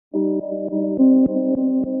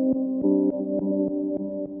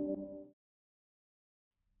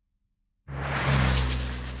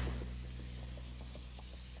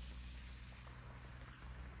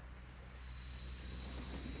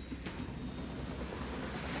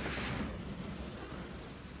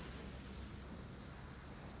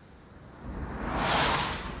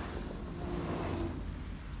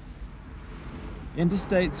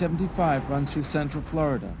Interstate 75 runs through central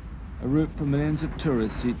Florida, a route for millions of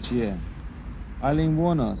tourists each year. Aileen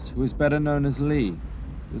Wuornos, who is better known as Lee,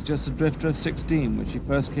 was just a drifter of 16 when she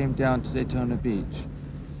first came down to Daytona Beach.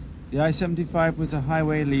 The I-75 was a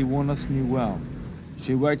highway Lee Wuornos knew well.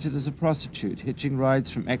 She worked it as a prostitute, hitching rides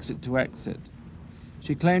from exit to exit.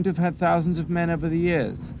 She claimed to have had thousands of men over the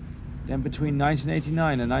years. Then between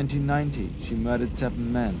 1989 and 1990, she murdered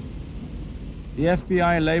 7 men. The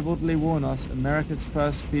FBI labeled Lee Wuornos America's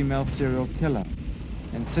first female serial killer,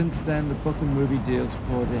 and since then the book and movie deals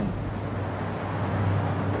poured in.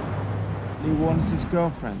 Lee Wuornos'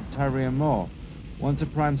 girlfriend, Tyria Moore, once a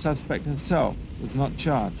prime suspect herself, was not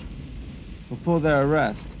charged. Before their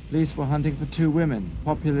arrest, police were hunting for 2 women,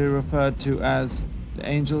 popularly referred to as the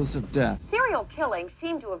Angels of Death. Serial killings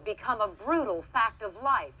seem to have become a brutal fact of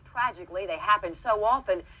life. Tragically, they happen so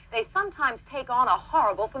often, they sometimes take on a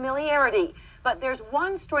horrible familiarity. But there's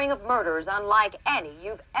one string of murders unlike any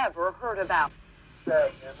you've ever heard about.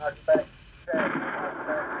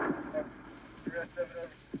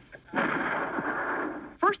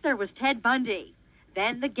 First there was Ted Bundy,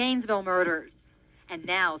 then the Gainesville murders. And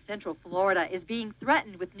now Central Florida is being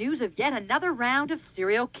threatened with news of yet another round of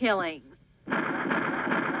serial killings.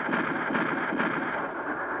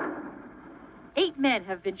 8 men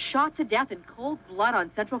have been shot to death in cold blood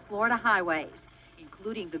on Central Florida highways,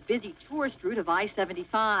 including the busy tourist route of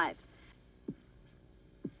I-75.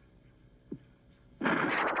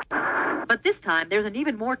 But this time, there's an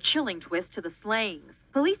even more chilling twist to the slayings.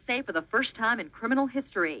 Police say for the first time in criminal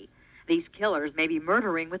history, these killers may be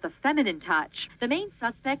murdering with a feminine touch. The main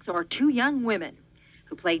suspects are 2 young women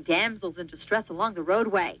who play damsels in distress along the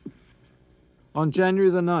roadway. On January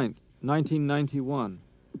the 9th, 1991,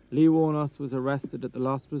 Lee Wuornos was arrested at the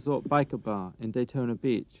Last Resort Biker Bar in Daytona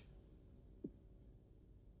Beach.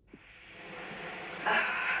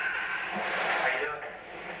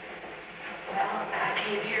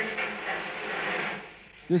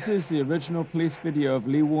 This is the original police video of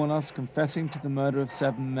Lee Wuornos confessing to the murder of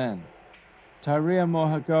 7 men. Tyria Moore,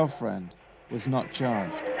 her girlfriend, was not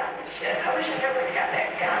charged. I wish I never got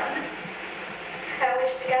that gun. I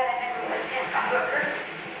wish to God I never would have hit my hooker.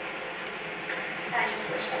 I just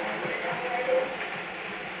wish I never would have done what I did.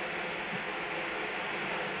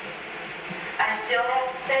 I still have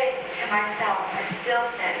to say to myself, I still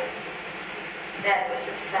say that it was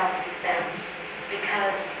a self-defense.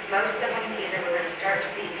 Because most of them either were going to start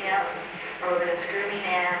to beat me up or were going to screw me in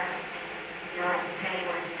the ass. You know, like the penny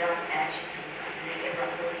ones don't ash you sometimes and they get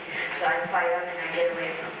ruffled. So I fight them and I get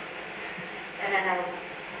away from them. And then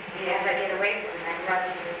as I get away from them, I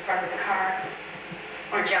run to the front of the car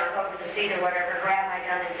or jump over the seat or whatever, grab my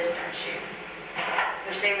gun and just start shooting.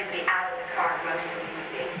 Which they would be out of the car, most of them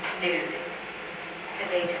would be nude.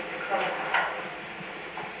 Because they took the clothes off.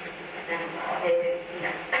 And then they did, you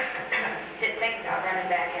know, didn't think about running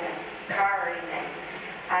back in a car or anything.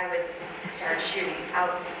 I would start shooting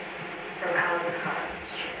out from out of the car.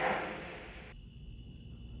 Shoot out.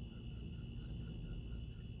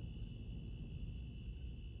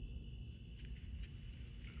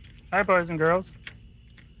 Hi, boys and girls.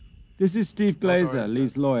 This is Steve Glazer,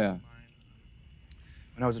 Lee's lawyer.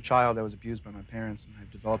 When I was a child, I was abused by my parents, and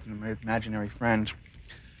I developed an imaginary friend.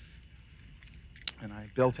 And I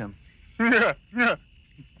built him.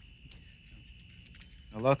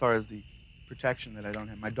 Now, Lothar is the protection that I don't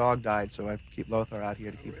have. My dog died, so I keep Lothar out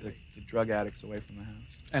here to keep the drug addicts away from the house.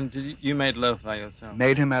 And you made Lothar yourself?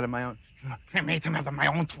 Made him out of my own... I made him out of my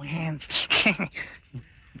own 2 hands.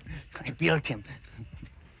 I built him.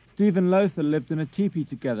 Steve and Lothar lived in a teepee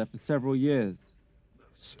together for several years.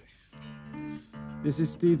 Let's see. This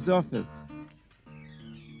is Steve's office.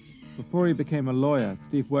 Before he became a lawyer,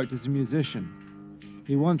 Steve worked as a musician.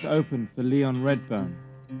 He once opened for Leon Redbone.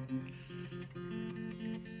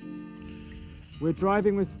 We're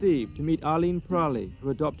driving with Steve to meet Eileen Pralee, who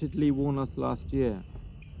adopted Lee Wuornos last year.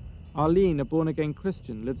 Eileen, a born-again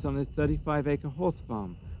Christian, lives on his 35-acre horse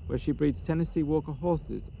farm, where she breeds Tennessee Walker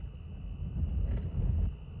horses.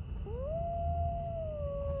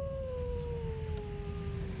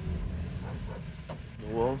 The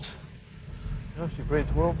wolves. Oh, she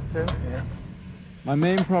breeds wolves too? Yeah. My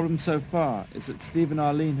main problem so far is that Steve and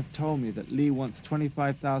Eileen have told me that Lee wants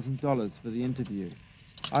 $25,000 for the interview.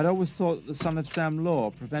 I'd always thought that the Son of Sam law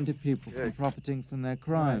prevented people from profiting from their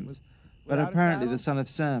crimes, but apparently the Son of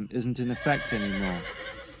Sam isn't in effect anymore.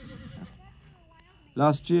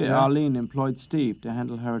 Last year, Arlene employed Steve to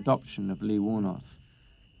handle her adoption of Lee Wuornos.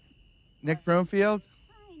 Nick Broomfield?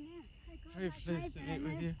 Very pleased to meet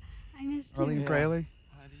with you. I missed you. Eileen Pralee?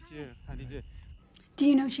 How do you do? How do you do? Do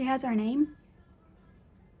you know she has our name?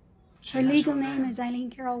 Her legal name is Eileen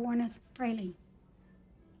Wuornos Pralee.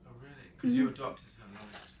 Oh, really? Because you adopted her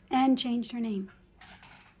last. And changed her name.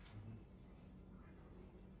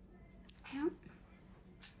 Yeah.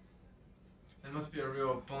 There must be a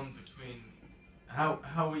real bond between...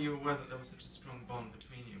 How were you aware that there was such a strong bond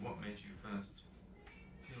between you? What made you first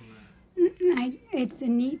feel that? It's a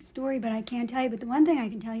neat story, but I can't tell you. But the one thing I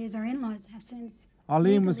can tell you is our in-laws have since...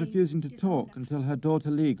 Arlene was refusing to talk until her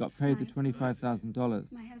daughter Lee got paid the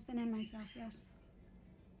 $25,000. My husband and myself, yes.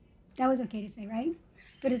 That was okay to say, right?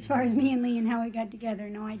 But as far as me and Lee and how we got together,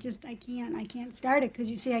 no, I can't start it, because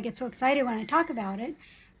you see, I get so excited when I talk about it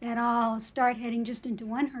that I'll start heading just into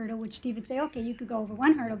one hurdle, which Steve would say, okay, you could go over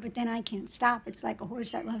one hurdle, but then I can't stop. It's like a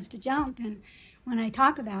horse that loves to jump, and when I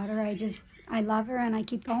talk about her, I love her and I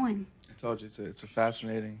keep going. I told you, it's a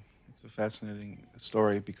fascinating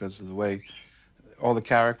story because of the way all the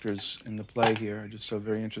characters in the play here are just so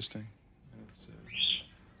very interesting. It's,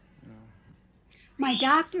 My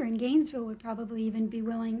doctor in Gainesville would probably even be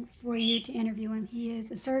willing for you to interview him. He is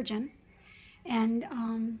a surgeon. And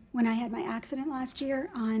when I had my accident last year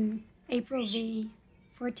on April the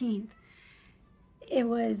 14th, it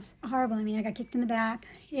was horrible. I mean, I got kicked in the back.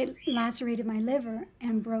 It lacerated my liver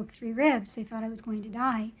and broke 3 ribs. They thought I was going to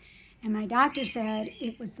die. And my doctor said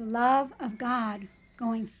it was the love of God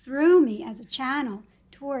going through me as a channel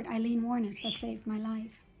toward Aileen Wuornos that saved my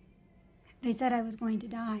life. They said I was going to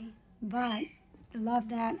die, but the love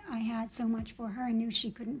that I had so much for her and knew she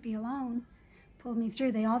couldn't be alone pulled me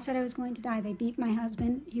through. They all said I was going to die. They beat my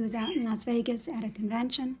husband. He was out in Las Vegas at a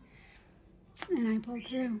convention, and I pulled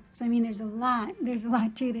through. So, I mean, there's a lot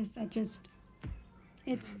to this that just,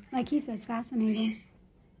 it's, like he says, fascinating.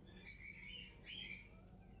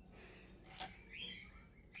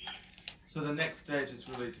 So the next stage is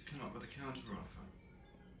really to come up with a counteroffer.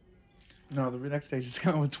 no, the next stage is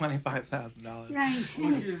coming with $25,000.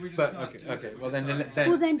 Right. But okay. Well, then do if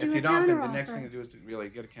a you don't, then the counteroffer. next thing to do is to really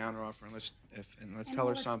get a counteroffer, and let's tell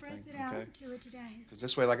her something, Express it okay? out to her today. Because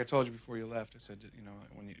this way, like I told you before you left, I said, you know,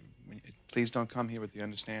 please don't come here with the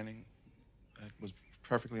understanding. I was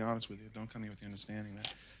perfectly honest with you. Don't come here with the understanding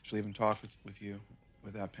that she'll even talk with you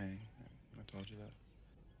without paying. I told you that.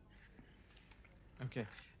 Okay.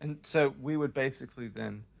 And so we would basically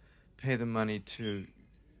then pay the money to,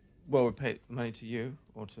 well, we'd pay money to you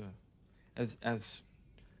or to, as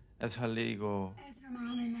her legal. As her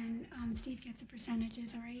mom, and then Steve gets a percentage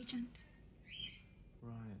as our agent.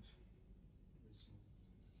 Right.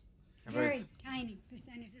 Very tiny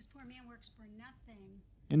percentage. This poor man works for nothing.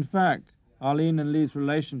 In fact, Arlene and Lee's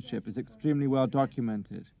relationship is extremely well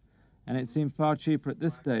documented, and it seemed far cheaper at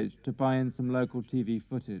this stage to buy in some local TV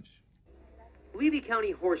footage. Levy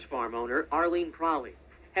County horse farm owner Eileen Pralee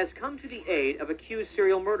has come to the aid of accused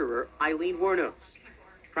serial murderer Aileen Wuornos.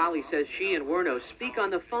 Pralee says she and Wuornos speak on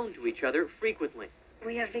the phone to each other frequently.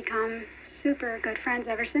 We have become super good friends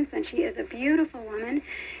ever since then. She is a beautiful woman.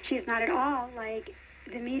 She's not at all like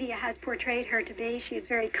the media has portrayed her to be. She's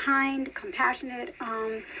very kind, compassionate.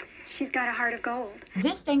 She's got a heart of gold.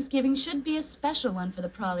 This Thanksgiving should be a special one for the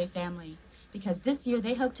Pralee family, because this year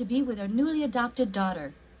they hope to be with their newly adopted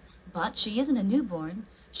daughter. But she isn't a newborn.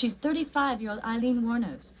 She's 35-year-old Aileen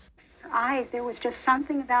Wuornos. Her eyes, there was just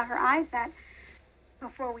something about her eyes that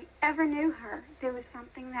before we ever knew her, there was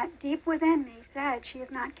something that deep within me said she is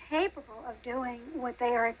not capable of doing what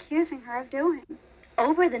they are accusing her of doing.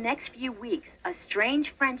 Over the next few weeks, a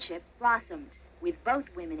strange friendship blossomed, with both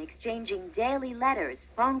women exchanging daily letters,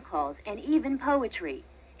 phone calls, and even poetry.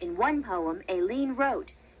 In one poem, Aileen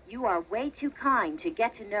wrote, "You are way too kind to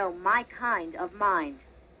get to know my kind of mind."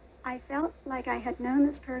 I felt like I had known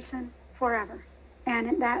this person forever.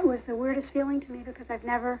 And that was the weirdest feeling to me because I've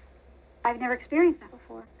never experienced that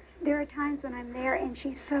before. There are times when I'm there and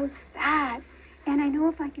she's so sad. And I know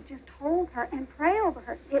if I could just hold her and pray over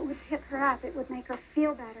her, it would pick her up. It would make her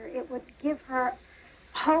feel better. It would give her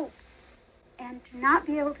hope. And to not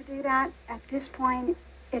be able to do that at this point,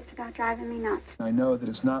 it's about driving me nuts. I know that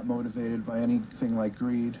it's not motivated by anything like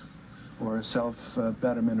greed or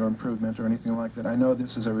self-betterment or improvement or anything like that. I know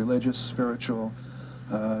this is a religious, spiritual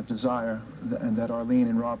desire and that Arlene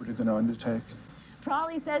and Robert are going to undertake.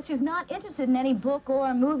 Pralee says she's not interested in any book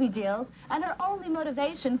or movie deals, and her only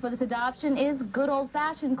motivation for this adoption is good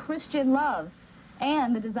old-fashioned Christian love.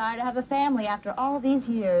 and the desire to have a family after all these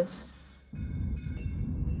years.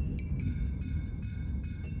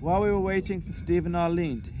 While we were waiting for Steve and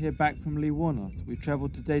Arlene to hear back from Lee Wuornos, we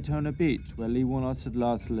traveled to Daytona Beach, where Lee Wuornos had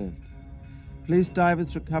last lived. Police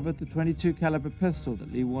divers recovered the .22 caliber pistol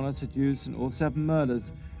that Lee Wuornos had used in all 7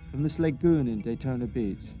 murders from this lagoon in Daytona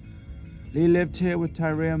Beach. Lee lived here with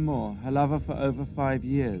Tyria Moore, her lover for over 5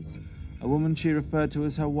 years, a woman she referred to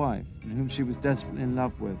as her wife and whom she was desperately in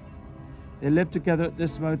love with. They lived together at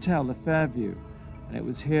this motel, the Fairview, and it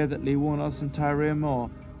was here that Lee Wuornos and Tyria Moore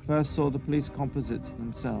first saw the police composites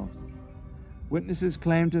themselves. Witnesses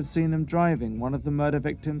claimed to have seen them driving one of the murder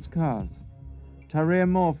victims' cars. Tyria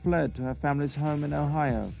Moore fled to her family's home in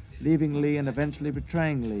Ohio, leaving Lee and eventually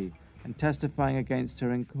betraying Lee and testifying against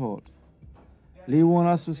her in court. Lee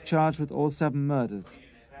Wuornos was charged with all 7 murders.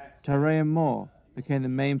 Tyria Moore became the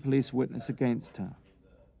main police witness against her.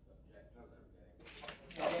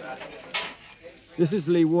 This is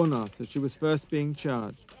Lee Wuornos as she was first being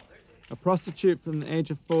charged. A prostitute from the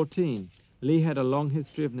age of 14, Lee had a long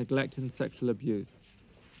history of neglect and sexual abuse.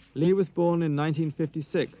 Lee was born in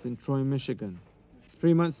 1956 in Troy, Michigan.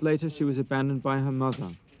 3 months later, she was abandoned by her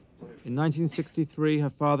mother. In 1963, her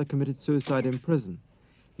father committed suicide in prison.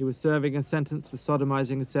 He was serving a sentence for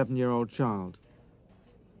sodomizing a 7-year-old child.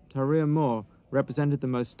 Tyria Moore represented the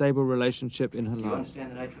most stable relationship in her life. Do you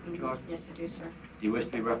understand the nature of the charge? Yes, I do, sir. Do you wish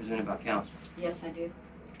to be represented by counsel? Yes, I do.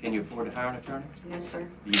 Can you afford to hire an attorney? No, sir.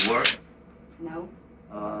 Do you work? No.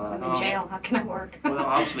 I'm in jail. How can I work? Well,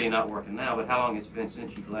 obviously you're not working now, but how long has it been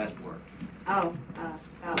since you've last worked? Oh,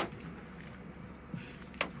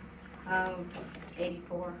 about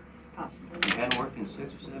 84, possibly. You hadn't worked in 6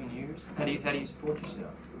 or 7 years? How do you support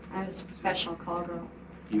yourself? I was a professional call girl.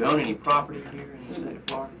 Do you own any property here in the state of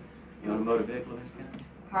Florida? You own a motor vehicle of any kind?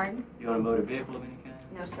 Pardon? You own a motor vehicle of any kind?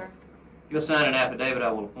 No, sir. If you'll sign an affidavit,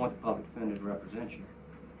 I will appoint the public defender to represent you.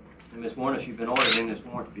 And Miss Wuornos, you've been ordered in this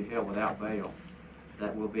warrant to be held without bail.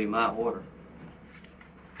 That will be my order.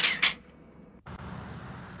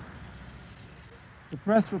 The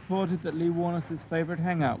press reported that Lee Wuornos' favorite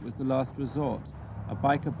hangout was the Last Resort, a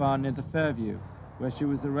biker bar near the Fairview, where she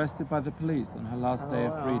was arrested by the police on her last day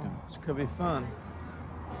of freedom. This could be fun.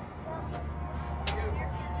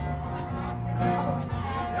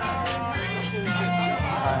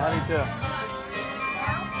 Hi, how do you do?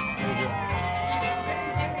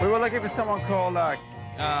 We were looking for someone called,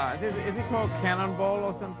 is he called Cannonball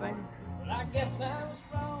or something? I guess I was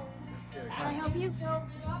wrong. Can I help you?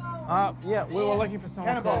 Yeah, we were looking for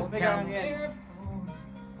someone called Cannonball.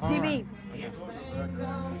 CB.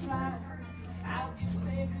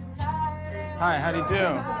 Hi, how do you do?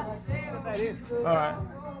 All right.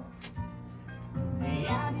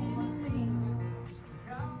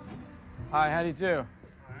 Hi, how do you do?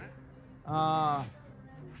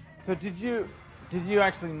 So did you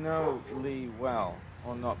actually know Lee well,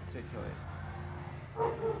 or not particularly?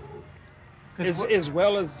 As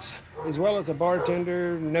well as a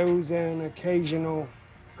bartender knows an occasional,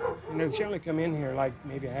 she only come in here like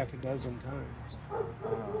maybe a half a dozen times.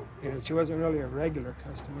 She wasn't really a regular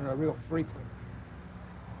customer, a real frequent.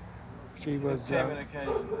 She was. Came in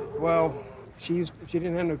occasionally. Well, she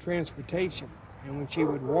didn't have no transportation, and when she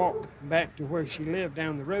would walk back to where she lived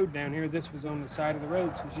down the road down here, this was on the side of the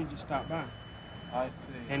road, so she just stopped by. I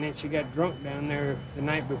see. And then she got drunk down there the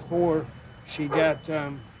night before she got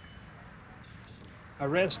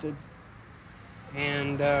arrested,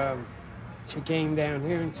 and she came down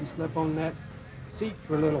here and she slept on that seat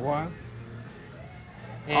for a little while.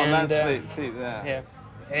 And, on that seat there. Yeah,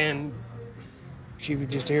 and she was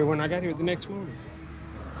just here when I got here the next morning.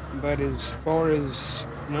 But as far as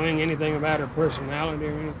knowing anything about her personality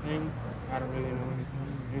or anything, I don't really know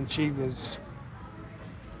anything. And she was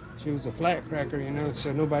a flat cracker,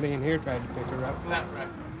 so nobody in here tried to pick her up.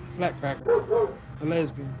 Flat cracker. A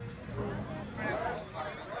lesbian.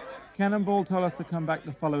 Cannonball told us to come back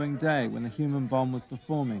the following day when the human bomb was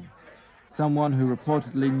performing. Someone who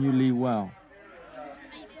reportedly knew Lee well.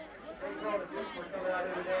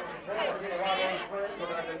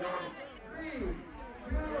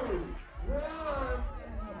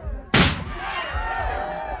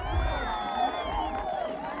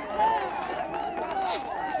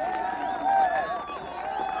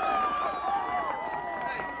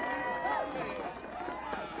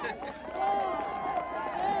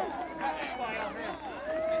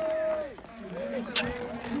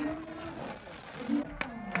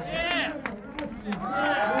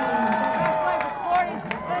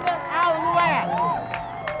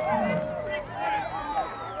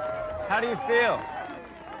 How do you feel?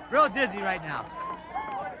 Real dizzy right now.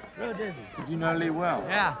 Real dizzy. Did you know Lee well?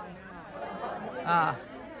 Yeah.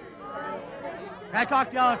 Can I talk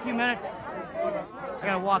to y'all in a few minutes? I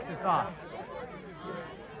gotta walk this off.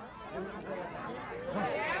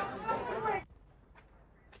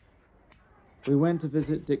 We went to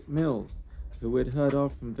visit Dick Mills, who we'd heard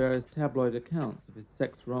of from various tabloid accounts of his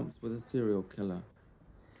sex romps with a serial killer.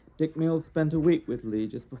 Dick Mills spent a week with Lee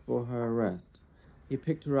just before her arrest. He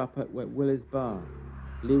picked her up at Willie's bar.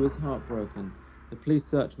 Lee was heartbroken. The police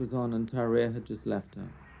search was on and Tyria had just left her.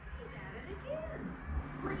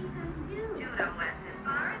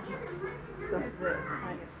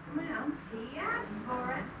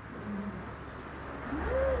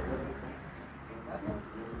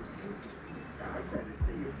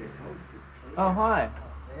 Oh, hi.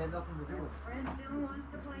 They had nothing to do with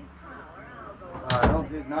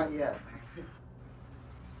it. Not yet.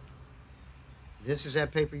 This is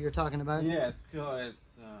that paper you're talking about? Yeah,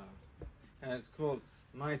 it's called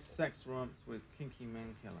My Sex Romps with Kinky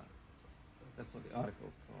Man Killer. That's what the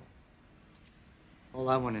article's called. All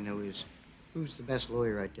I want to know is, who's the best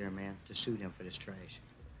lawyer right there, man, to sue him for this trash?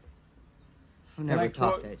 Who never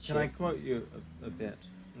talked that shit? Can I quote you a bit?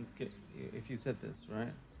 If you said this,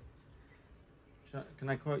 right? Can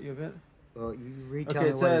I quote you a bit? Well, you retell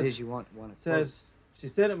me what it is you want to quote. It says, she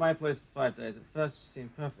stayed at my place for 5 days. At first, she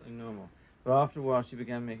seemed perfectly normal. But after a while, she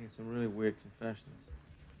began making some really weird confessions.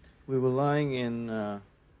 We were lying in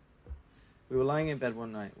bed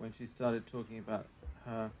one night when she started talking about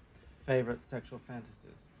her favorite sexual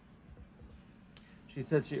fantasies. She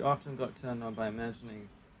said she often got turned on by imagining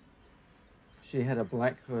she had a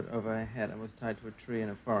black hood over her head and was tied to a tree in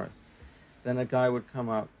a forest. Then a guy would come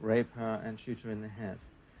up, rape her, and shoot her in the head.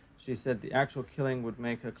 She said the actual killing would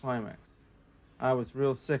make her climax. I was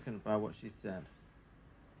real sickened by what she said.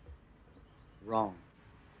 Wrong.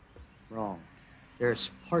 There's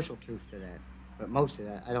partial truth to that, but most of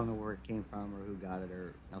that, I don't know where it came from or who got it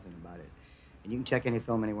or nothing about it. And you can check any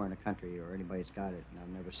film anywhere in the country or anybody that's got it, and I've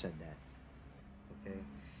never said that. Okay?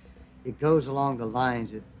 It goes along the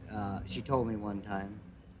lines that she told me one time,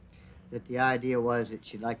 that the idea was that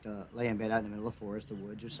she'd like to lay in bed out in the middle of the forest, the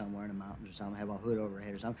woods, or somewhere in the mountains or something, have a hood over her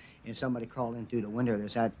head or something, and somebody crawled in through the window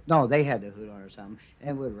this side. No, they had the hood on or something,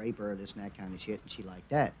 and would rape her, this and that kind of shit, and she liked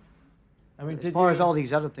that. I mean, as far as all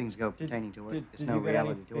these other things go pertaining to it, there's no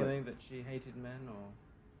reality to it. Did you get any feeling that she hated men, or?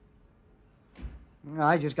 No,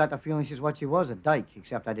 I just got the feeling she's what she was, a dyke,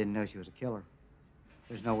 except I didn't know she was a killer.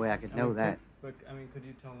 There's no way I could know that. But, could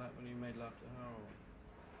you tell that when you made love to her, or?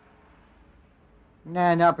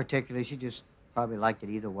 Nah, not particularly. She just probably liked it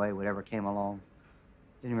either way, whatever came along.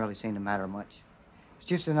 Didn't really seem to matter much. It's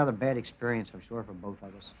just another bad experience, I'm sure, for both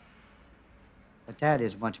of us. But that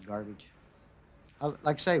is a bunch of garbage.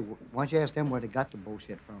 Like I say, why don't you ask them where they got the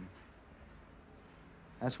bullshit from?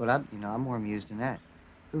 That's what I'm more amused than that.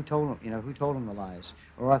 Who told them, who told them the lies?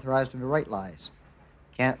 Or authorized them to write lies?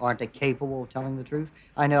 Aren't they capable of telling the truth?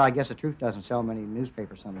 I guess the truth doesn't sell many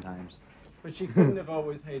newspapers sometimes. But she couldn't have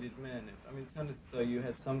always hated men. It sounded as though you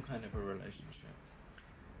had some kind of a relationship.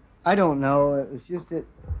 I don't know. It was just that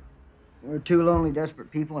we were two lonely,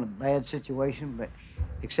 desperate people in a bad situation, but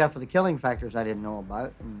except for the killing factors I didn't know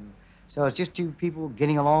about. And so it's just two people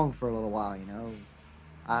getting along for a little while,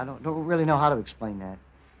 I don't really know how to explain that.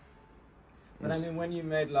 But when you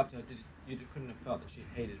made love to her, you couldn't have felt that she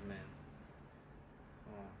hated men?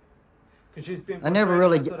 Because she's been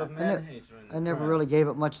portrayed as a sort of man-hater in the I never really gave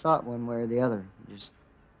it much thought one way or the other. Just,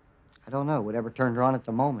 I don't know, whatever turned her on at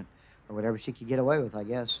the moment, or whatever she could get away with, I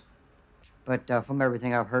guess. But from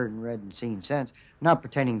everything I've heard and read and seen since, not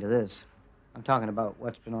pertaining to this, I'm talking about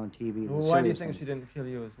what's been on TV. Well, why do you think she didn't kill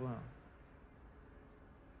you as well?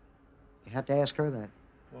 You have to ask her that.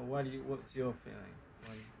 Well, what's your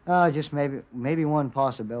feeling? Just maybe one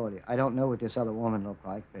possibility. I don't know what this other woman looked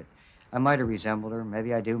like, but I might have resembled her.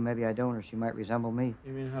 Maybe I do, maybe I don't, or she might resemble me.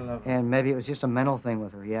 You mean her lover? And maybe it was just a mental thing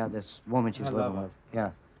with her. Yeah, this woman she's living with.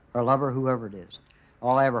 Yeah, her lover, whoever it is.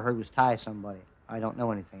 All I ever heard was tie somebody. I don't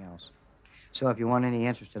know anything else. So if you want any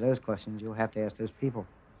answers to those questions, you'll have to ask those people.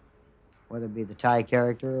 Whether it be the Thai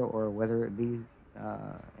character or whether it be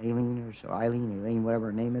Aileen, whatever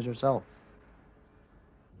her name is herself.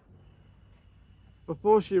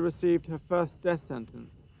 Before she received her first death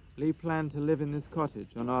sentence, Lee planned to live in this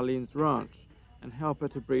cottage on Arlene's ranch and help her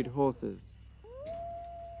to breed horses.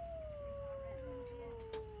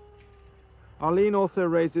 Arlene also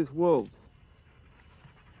raises wolves.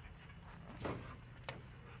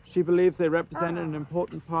 She believes they represent an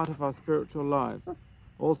important part of our spiritual lives,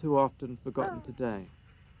 all too often forgotten today.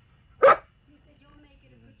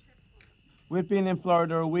 We'd been in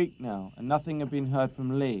Florida a week now, and nothing had been heard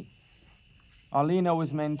from Lee. Arlene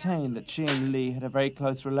always maintained that she and Lee had a very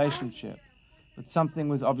close relationship, but something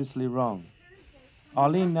was obviously wrong.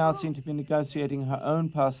 Arlene now seemed to be negotiating her own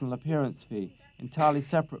personal appearance fee, entirely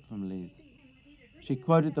separate from Lee's. She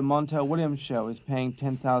quoted the Montel Williams show as paying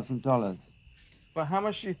 $10,000. But how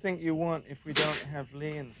much do you think you want if we don't have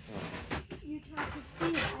Lee in the film? You talked to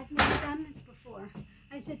Steve. I've never done this before.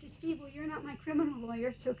 I said to Steve, well, you're not my criminal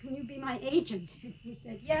lawyer, so can you be my agent? And he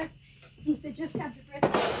said, yes. He said, just have the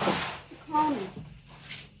Brits to call me.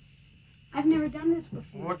 I've never done this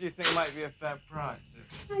before. What do you think might be a fair price?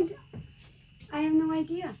 I have no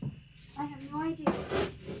idea. I have no idea.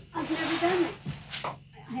 I've never done this.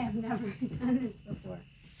 I have never done this before.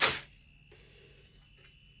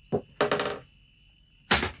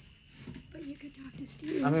 But you could talk to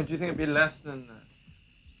Steve. I mean, do you think it'd be less than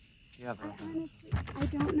the other? Honestly, I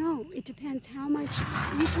don't know. It depends how much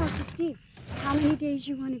you talk to Steve. How many days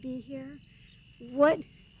you want to be here? What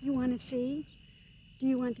you want to see? Do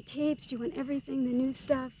you want the tapes? Do you want everything, the new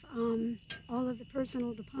stuff, all of the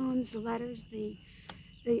personal, the poems, the letters, the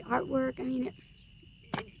artwork? I mean,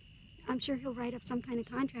 I'm sure he'll write up some kind of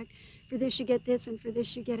contract. For this you get this, and for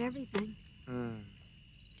this you get everything.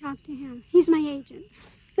 Talk to him. He's my agent.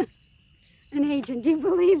 An agent. Do you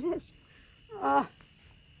believe this? Oh.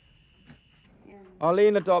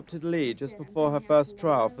 Arlene adopted Lee just before her first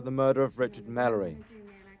trial for the murder of Richard Mallory.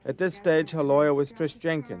 At this stage, her lawyer was Trish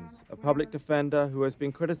Jenkins, a public defender who has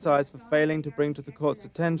been criticized for failing to bring to the court's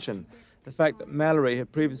attention the fact that Mallory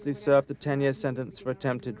had previously served a 10-year sentence for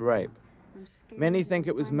attempted rape. Many think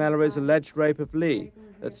it was Mallory's alleged rape of Lee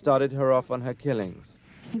that started her off on her killings.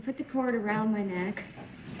 He put the cord around my neck,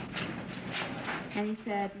 and he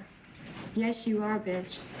said, yes, you are,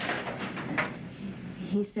 bitch.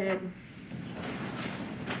 He said,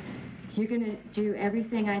 you're gonna do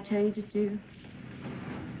everything I tell you to do.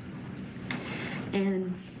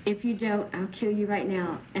 And if you don't, I'll kill you right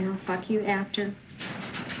now, and I'll fuck you after.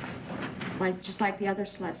 Just like the other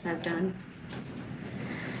sluts I've done.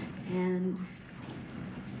 And,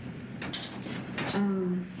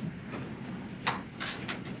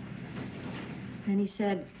 then he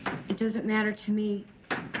said, it doesn't matter to me.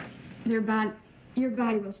 Your body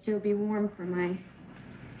will still be warm for my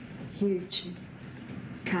huge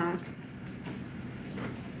cock.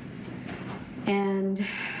 And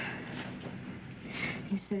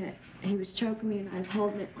he said, he was choking me and I was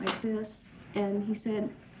holding it like this. And he said,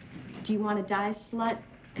 do you want to die, slut?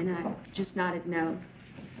 And I just nodded no.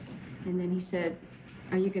 And then he said,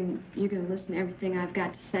 are you gonna listen to everything I've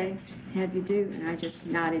got to say? Have you do? And I just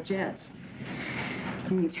nodded yes.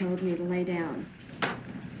 And he told me to lay down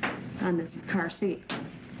on the car seat.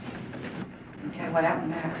 Okay, what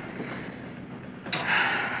happened next?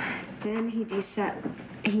 Then he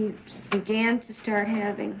began to start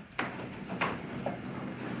having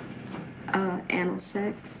anal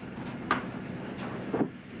sex.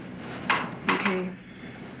 Okay.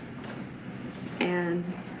 And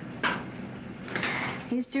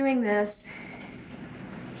he's doing this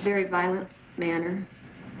very violent manner,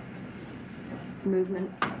 movement.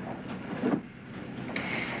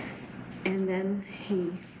 And then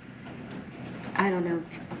I don't know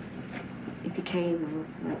if he came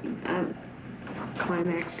or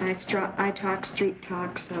climax. I talk street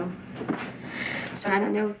talk, so I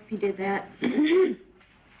don't know if he did that. And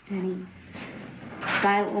he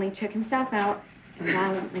violently took himself out and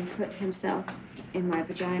violently put himself in my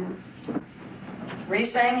vagina. Were you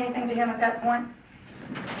saying anything to him at that point?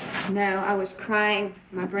 No, I was crying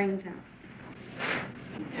my brains out.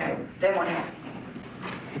 Okay, then what happened?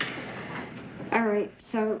 All right,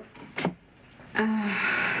 so he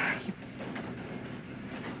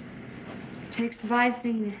takes the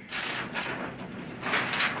Visine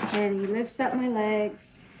and he lifts up my legs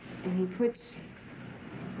and he puts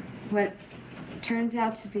what turns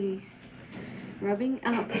out to be rubbing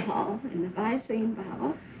alcohol in the Visine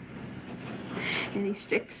bottle, and he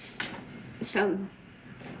sticks some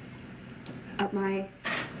up my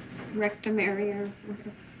rectum area.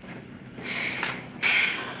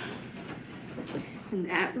 And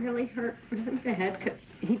that really hurt really bad because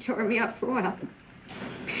he tore me up for a while.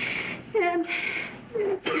 And then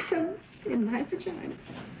he put some in my vagina,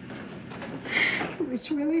 which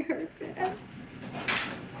really hurt bad.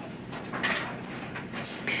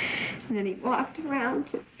 And then he walked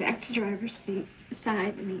around back to driver's seat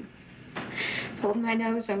side and he pulled my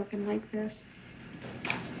nose open like this.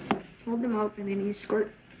 Pulled them open and he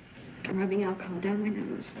squirted rubbing alcohol down my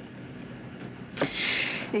nose.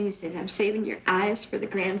 And he said, I'm saving your eyes for the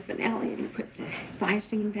grand finale. And he put the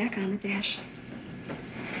Visine back on the dash.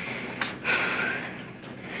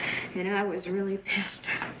 And I was really pissed.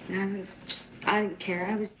 I didn't care.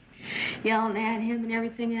 I was yelling at him and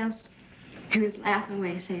everything else. He was laughing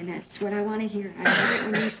away, saying, that's what I want to hear. I love it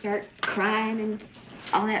when you start crying and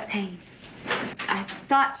all that pain. I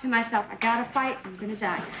thought to myself, I gotta fight, I'm gonna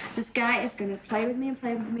die. This guy is gonna play with me,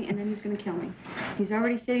 and then he's gonna kill me. He's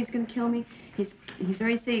already said he's gonna kill me. He's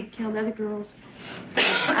already said he killed other girls.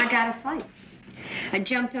 I gotta fight. I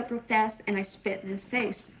jumped up real fast and I spit in his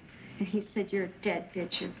face. And he said, "You're a dead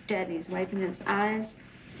bitch, you're dead." And he's wiping his eyes.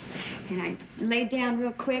 And I laid down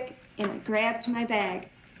real quick and I grabbed my bag.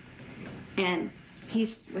 And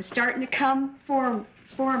he was starting to come for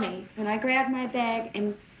me. And I grabbed my bag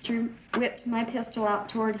and whipped my pistol out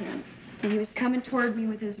toward him. And he was coming toward me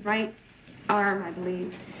with his right arm, I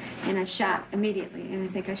believe. And I shot immediately. And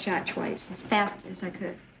I think I shot twice, as fast as I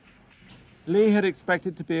could. Lee had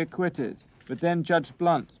expected to be acquitted, but then Judge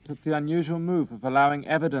Blunt took the unusual move of allowing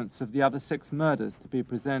evidence of the other 6 murders to be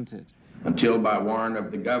presented. Until by warrant of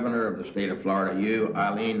the governor of the state of Florida, you,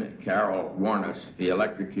 Eileen Carol Wuornos, be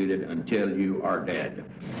electrocuted until you are dead.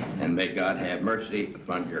 And may God have mercy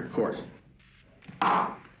upon your course.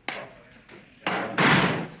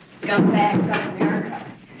 Scumbags of America.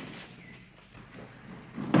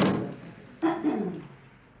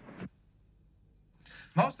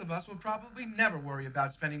 Most of us will probably never worry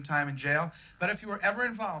about spending time in jail, but if you are ever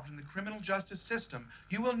involved in the criminal justice system,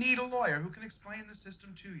 you will need a lawyer who can explain the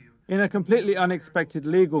system to you. In a completely unexpected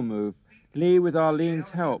legal move, Lee, with Arlene's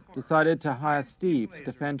help, decided to hire Steve to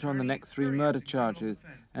defend her on the next 3 murder charges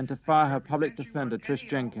and to fire her public defender, Trish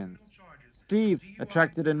Jenkins. Steve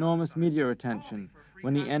attracted enormous media attention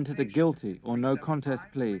when he entered a guilty or no contest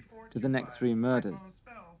plea to the next 3 murders.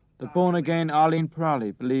 The born-again Eileen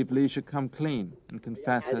Pralee believed Lee should come clean and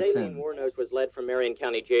confess her As sins. Aileen Wuornos was led from Marion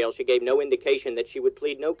County Jail, she gave no indication that she would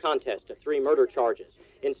plead no contest to 3 murder charges,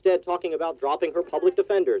 instead talking about dropping her public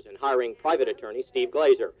defenders and hiring private attorney Steve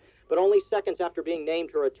Glazer. But only seconds after being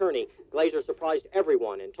named her attorney, Glazer surprised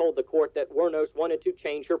everyone and told the court that Wuornos wanted to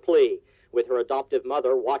change her plea. With her adoptive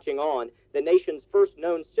mother watching on, the nation's first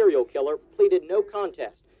known serial killer pleaded no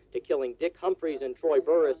contest to killing Dick Humphreys and Troy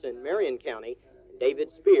Burris in Marion County,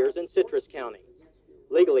 David Spears in Citrus County.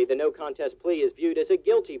 Legally, the no contest plea is viewed as a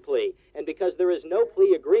guilty plea, and because there is no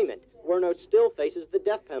plea agreement, Wuornos still faces the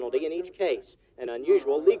death penalty in each case, an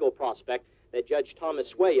unusual legal prospect that Judge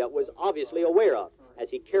Thomas Swaya was obviously aware of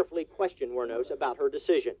as he carefully questioned Wuornos about her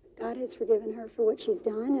decision. God has forgiven her for what she's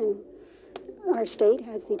done, and our state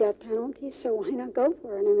has the death penalty, so why not go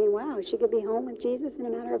for it? I mean, wow, she could be home with Jesus in a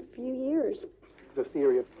matter of a few years. The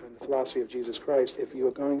theory of and the philosophy of Jesus Christ, if you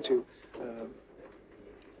are going to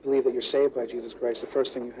believe that you're saved by Jesus Christ, the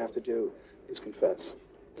first thing you have to do is confess.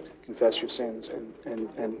 Confess your sins, and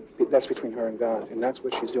that's between her and God, and that's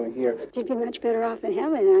what she's doing here. She'd be much better off in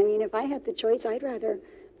heaven. I mean, if I had the choice, I'd rather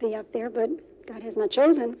be up there, but God has not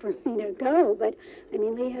chosen for me to go. But, I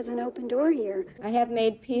mean, Lee has an open door here. I have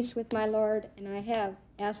made peace with my Lord, and I have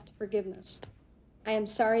asked forgiveness. I am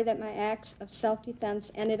sorry that my acts of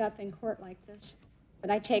self-defense ended up in court like this, but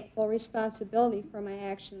I take full responsibility for my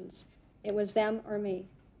actions. It was them or me.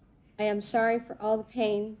 I am sorry for all the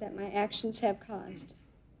pain that my actions have caused.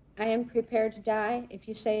 I am prepared to die if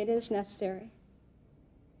you say it is necessary.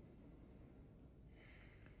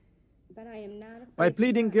 But I am not. By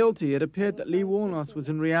pleading guilty, it appeared that Lee Wuornos was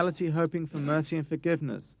in reality hoping for mercy and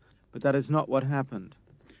forgiveness, but that is not what happened.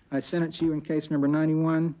 I sentence you in case number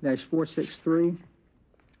 91-463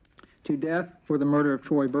 to death for the murder of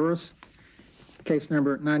Troy Burris. Case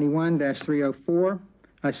number 91-304.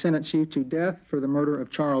 I sentence you to death for the murder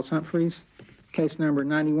of Charles Humphreys. Case number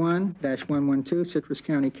 91-112, Citrus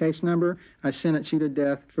County case number. I sentence you to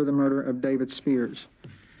death for the murder of David Spears.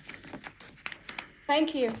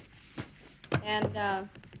 Thank you. And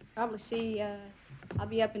probably see, I'll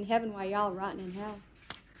be up in heaven while y'all are rotting in hell.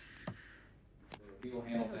 We will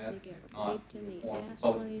handle that. Raped in the ass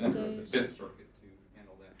one of these days. The Fifth Circuit to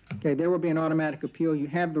handle that. Okay, there will be an automatic appeal. You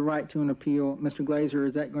have the right to an appeal. Mr. Glazer,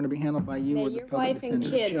 is that going to be handled by you May or the your public wife and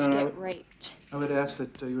defender? kids get raped. I would ask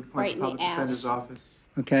that you would appoint Right the in the public defender's ass. office.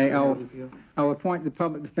 Okay, I'll appoint the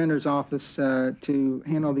public defender's office to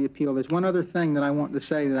handle the appeal. There's one other thing that I want to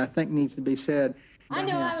say that I think needs to be said. I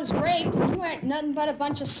know I was raped, and you aren't nothing but a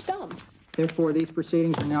bunch of scum. Therefore, these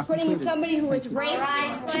proceedings are now Putting concluded. somebody who was Thank you. raped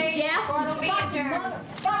Rise, to please. death, Court will you be fucking adjourned.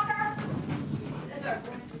 motherfucker!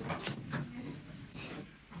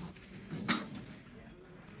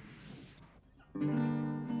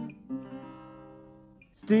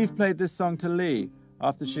 Steve played this song to Lee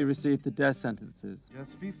after she received the death sentences.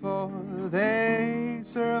 Just before they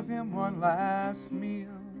serve him one last meal,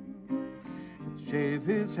 shave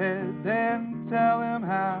his head, then tell him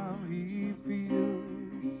how he feels.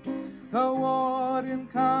 The warden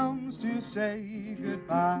comes to say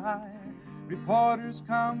goodbye. Reporters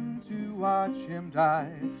come to watch him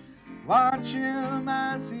die. Watch him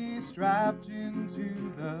as he's strapped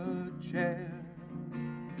into the chair.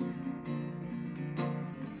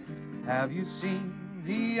 Have you seen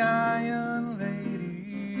the Iron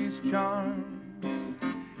Lady's charms?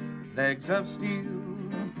 Legs of steel,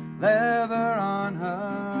 leather on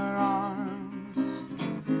her arms,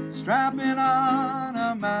 strapping on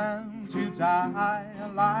a man to die, a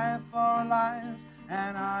life for life,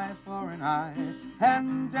 an eye for an eye,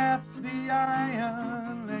 and death's the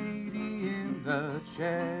Iron Lady in the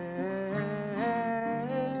chair.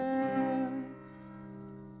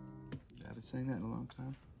 I haven't seen that in a long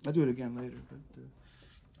time. I'll do it again later, but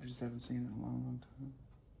I just haven't seen it in a long, long time.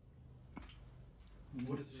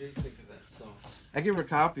 What does Lee think of that song? I gave her a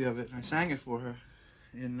copy of it, and I sang it for her.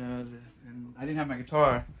 And I didn't have my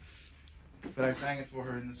guitar, but I sang it for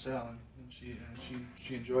her in the cell, and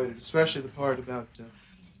she enjoyed it, especially the part about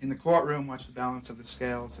in the courtroom, watch the balance of the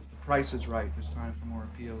scales. If the price is right, there's time for more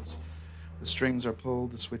appeals. The strings are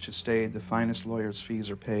pulled, the switch is stayed, the finest lawyer's fees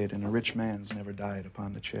are paid, and a rich man's never died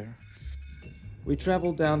upon the chair. We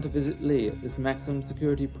travelled down to visit Lee at this maximum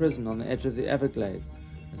security prison on the edge of the Everglades,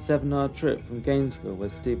 a 7-hour trip from Gainesville where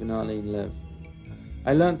Steve and Arlene live.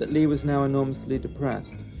 I learnt that Lee was now enormously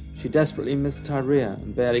depressed. She desperately missed Tyria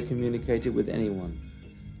and barely communicated with anyone.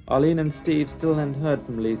 Arlene and Steve still hadn't heard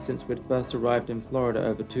from Lee since we'd first arrived in Florida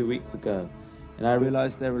over 2 weeks ago, and I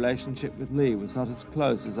realized their relationship with Lee was not as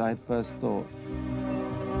close as I had first thought.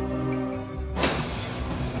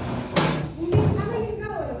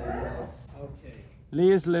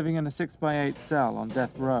 Lee is living in a 6x8 cell on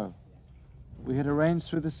death row. We had arranged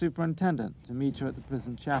through the superintendent to meet her at the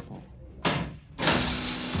prison chapel.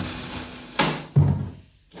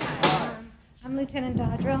 I'm Lieutenant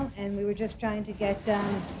Dodrell, and we were just trying to get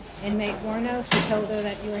inmate Wuornos. We told her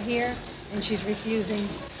that you were here, and she's refusing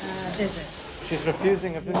a visit. She's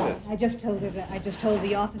refusing a visit? I just told her that. I just told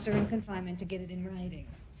the officer in confinement to get it in writing.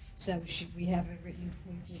 So we have it written.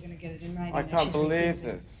 We're going to get it in writing. I can't believe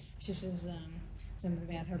this. She says something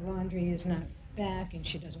about her laundry is not back, and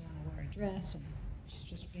she doesn't want to wear a dress, and she's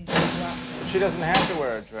just being cooperative. She doesn't have to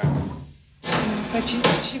wear a dress. But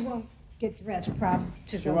she won't get dressed to go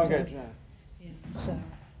to. She won't get dressed. Yeah, so.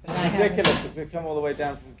 It's ridiculous because we've come all the way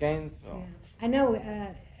down from Gainesville. Yeah. I know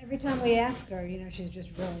every time we ask her, she's just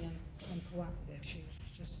really uncooperative. She's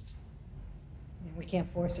just, we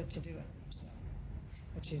can't force her to do it. So,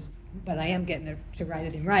 but I am getting her to write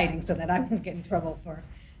it in writing so that I won't get in trouble for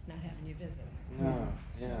not having you visit. No,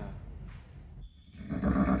 yeah.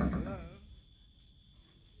 Hello?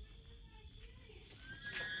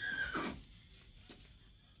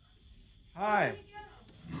 Hi.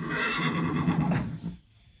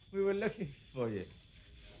 We were looking for you.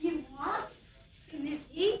 You what? In this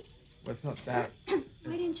heat? Well, it's not that. Why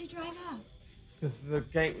didn't you drive out? Because the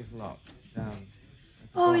gate was locked down.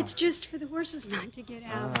 Oh, it's just for the horses not to get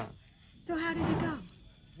out. Ah. So how did it go?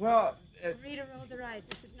 Well, Rita rolled her eyes.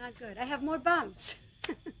 This is not good. I have more bumps.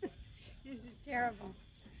 This is terrible.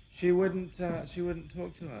 She wouldn't talk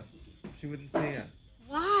to us. She wouldn't see us.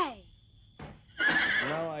 Why?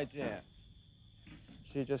 No idea.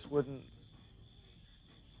 She just wouldn't.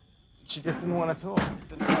 She just didn't want to talk.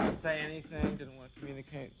 Didn't want to say anything. Didn't want to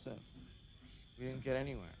communicate. So we didn't get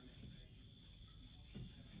anywhere.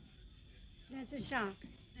 That's a shock.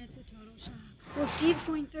 That's a total shock. Well, Steve's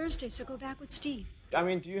going Thursday, so go back with Steve. I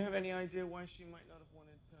mean, do you have any idea why she might not have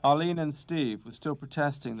wanted to... Arlene and Steve were still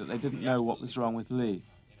protesting that they didn't know what was wrong with Lee.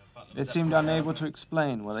 They seemed unable to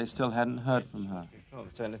explain why they still hadn't heard from her.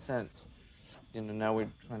 So in a sense, now we're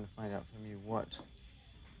trying to find out from you what.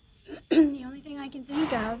 The only thing I can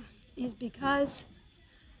think of is because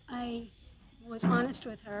I was honest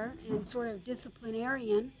with her and sort of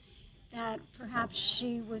disciplinarian, that perhaps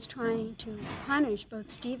she was trying to punish both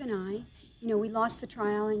Steve and I. We lost the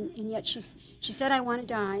trial, and yet she said, I want to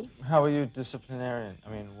die. How are you disciplinarian? I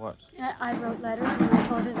mean, what? I wrote letters, and I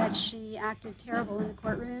told her that she acted terrible in the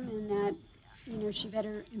courtroom, and that, she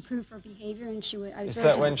better improve her behavior, and I was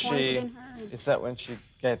very disappointed in her. Is that when she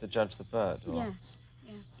gave the judge the bird? Or? Yes.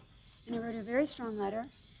 And I wrote a very strong letter.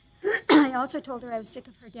 I also told her I was sick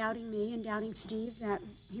of her doubting me and doubting Steve, that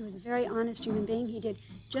he was a very honest human being. He did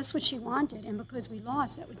just what she wanted, and because we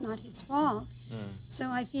lost, that was not his fault. So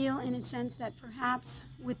I feel, in a sense, that perhaps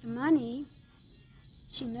with the money,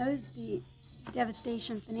 she knows the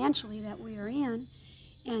devastation financially that we are in,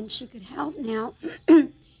 and she could help now.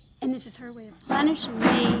 And this is her way of punishing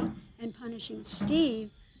me and punishing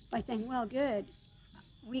Steve by saying, well, good,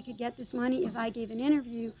 we could get this money if I gave an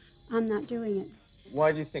interview. I'm not doing it.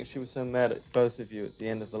 Why do you think she was so mad at both of you at the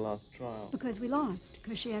end of the last trial? Because we lost,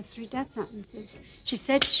 because she has 3 death sentences. She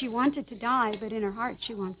said she wanted to die, but in her heart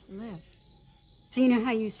she wants to live. So you know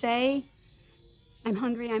how you say, I'm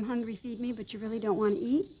hungry, feed me, but you really don't want to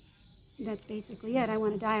eat? That's basically it. I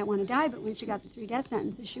want to die, but when she got the 3 death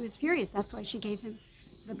sentences, she was furious. That's why she gave him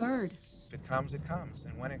the bird. If it comes, it comes,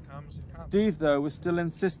 and when it comes, it comes. Steve, though, was still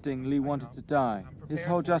insisting Lee wanted to die. His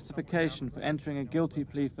whole justification for entering a guilty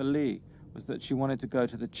plea for Lee was that she wanted to go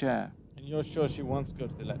to the chair. And you're sure she wants to go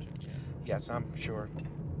to the electric chair? Yes, I'm sure.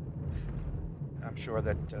 I'm sure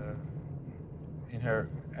that in her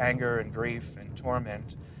anger and grief and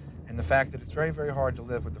torment, and the fact that it's very, very hard to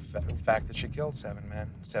live with the fact that she killed 7 men,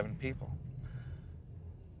 7 people,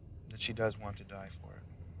 that she does want to die for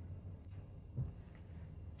it.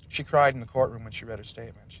 She cried in the courtroom when she read her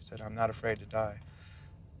statement. She said, I'm not afraid to die,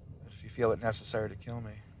 but if you feel it necessary to kill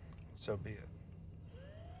me, so be it.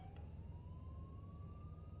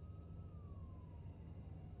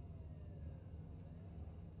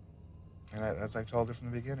 And as I told her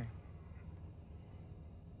from the beginning,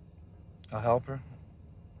 I'll help her.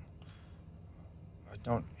 I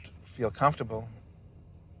don't feel comfortable,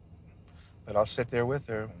 but I'll sit there with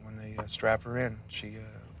her when they strap her in.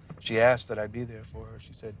 She asked that I be there for her.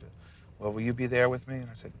 She said, well, will you be there with me? And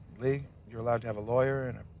I said, Lee, you're allowed to have a lawyer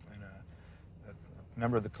and a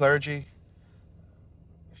member of the clergy.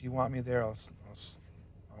 If you want me there, I'll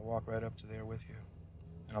walk right up to there with you,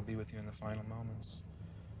 and I'll be with you in the final moments.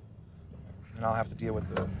 And I'll have to deal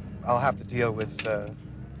with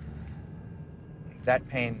that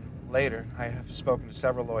pain later. I have spoken to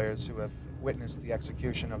several lawyers who have witnessed the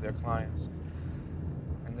execution of their clients,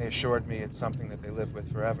 and they assured me it's something that they live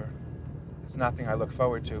with forever. It's nothing I look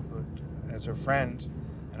forward to, but as her friend,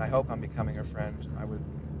 and I hope I'm becoming her friend,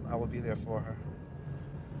 I will be there for her.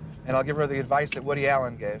 And I'll give her the advice that Woody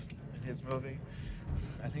Allen gave in his movie.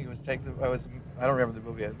 I think it was I don't remember the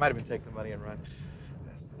movie. It might have been Take the Money and Run.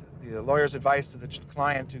 The lawyer's advice to the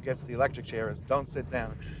client who gets the electric chair is, don't sit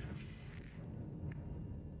down.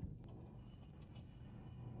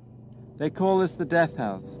 They call this the death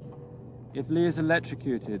house. If Lee is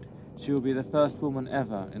electrocuted, she will be the first woman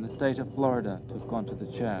ever in the state of Florida to have gone to the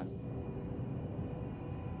chair.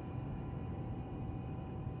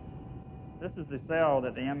 This is the cell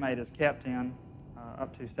that the inmate is kept in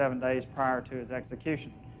up to 7 days prior to his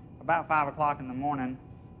execution. About 5 o'clock in the morning,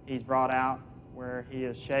 he's brought out where he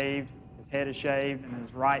is shaved, his head is shaved, and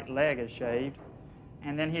his right leg is shaved.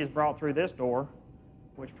 And then he is brought through this door,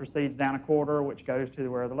 which proceeds down a corridor, which goes to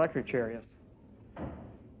where the electric chair is.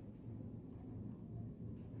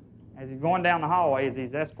 As he's going down the hallways,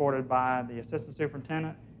 he's escorted by the assistant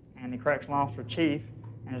superintendent and the correctional officer chief,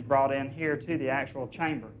 and is brought in here to the actual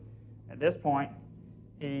chamber. At this point,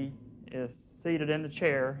 he is seated in the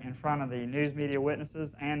chair in front of the news media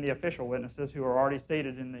witnesses and the official witnesses who are already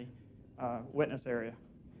seated in the witness area.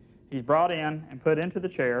 He's brought in and put into the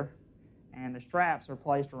chair, and the straps are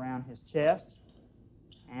placed around his chest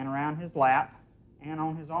and around his lap and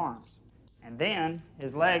on his arms. And then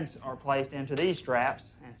his legs are placed into these straps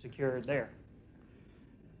and secured there.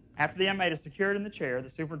 After the inmate is secured in the chair,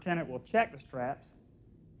 the superintendent will check the straps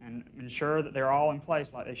and ensure that they're all in place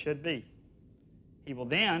like they should be. He will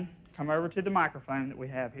then come over to the microphone that we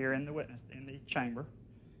have here in the chamber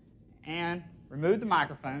and remove the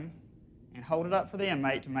microphone and hold it up for the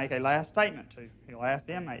inmate to make a last statement to. He'll ask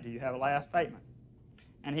the inmate, do you have a last statement?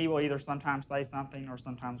 And he will either sometimes say something or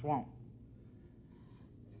sometimes won't.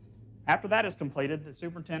 After that is completed, the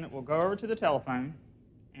superintendent will go over to the telephone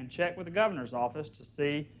and check with the governor's office to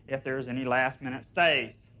see if there's any last-minute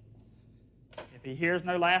stays. If he hears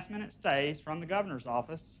no last-minute stays from the governor's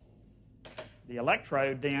office, the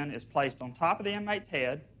electrode then is placed on top of the inmate's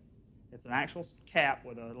head. It's an actual cap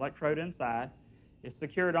with an electrode inside. It's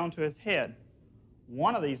secured onto his head.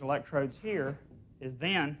 One of these electrodes here is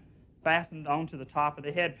then fastened onto the top of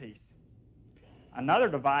the headpiece. Another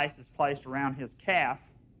device is placed around his calf,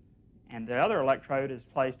 and the other electrode is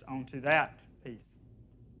placed onto that piece.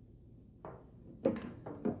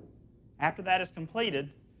 After that is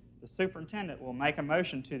completed, the superintendent will make a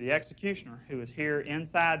motion to the executioner, who is here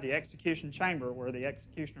inside the execution chamber where the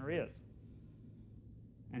executioner is.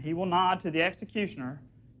 And he will nod to the executioner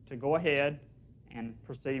to go ahead and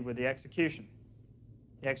proceed with the execution.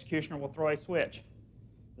 The executioner will throw a switch.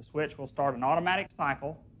 The switch will start an automatic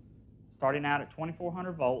cycle, starting out at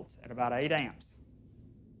 2400 volts at about 8 amps.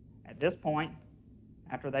 At this point,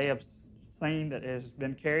 after they have seen that it has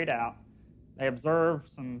been carried out, they observe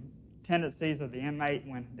some tendencies of the inmate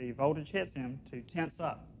when the voltage hits him to tense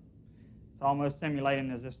up. It's almost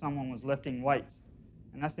simulating as if someone was lifting weights.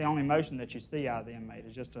 And that's the only motion that you see out of the inmate,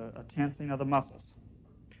 is just a tensing of the muscles.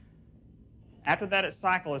 After that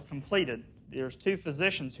cycle is completed, there's 2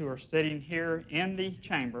 physicians who are sitting here in the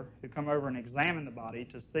chamber who come over and examine the body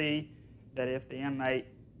to see that if the inmate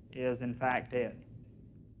is in fact dead.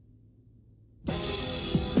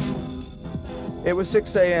 It was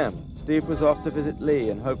 6 a.m. Steve was off to visit Lee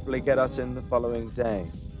and hopefully get us in the following day.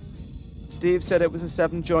 Steve said it was a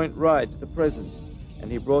 7-joint ride to the prison,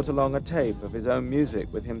 and he brought along a tape of his own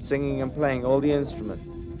music with him singing and playing all the instruments,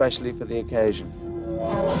 especially for the occasion.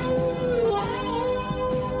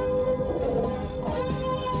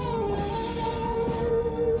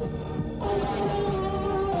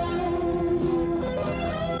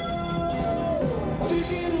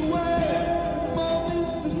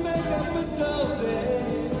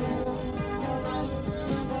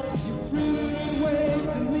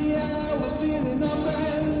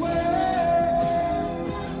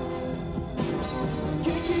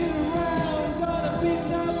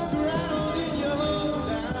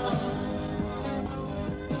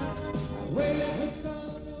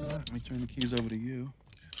 Turn the keys over to you.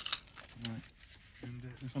 All right. And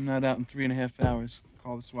if I'm not out in 3.5 hours,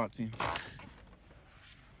 call the SWAT team.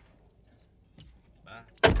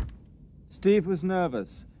 Steve was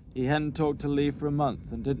nervous. He hadn't talked to Lee for a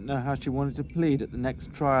month and didn't know how she wanted to plead at the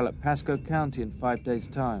next trial at Pasco County in 5 days'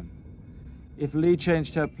 time. If Lee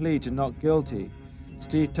changed her plea to not guilty,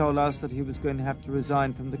 Steve told us that he was going to have to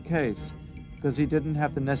resign from the case because he didn't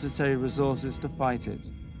have the necessary resources to fight it.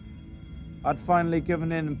 I'd finally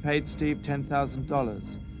given in and paid Steve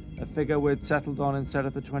 $10,000, a figure we'd settled on instead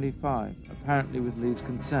of the 25, apparently with Lee's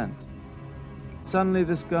consent. Suddenly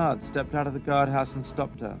this guard stepped out of the guardhouse and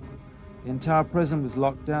stopped us. The entire prison was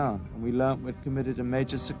locked down, and we learnt we'd committed a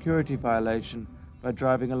major security violation by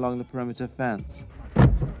driving along the perimeter fence.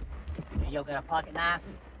 You got a pocket knife?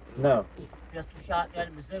 No. Pistol, shotgun,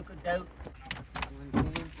 bazooka, dope?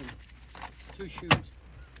 2 shoes.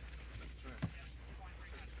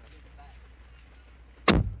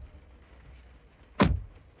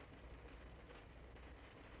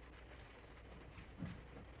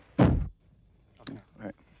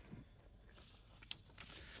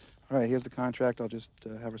 All right, here's the contract. I'll just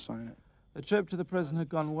have her sign it. The trip to the prison had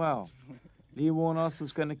gone well. Lee Wuornos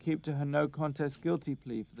was going to keep to her no-contest guilty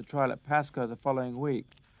plea for the trial at Pasco the following week,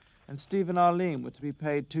 and Steve and Arlene were to be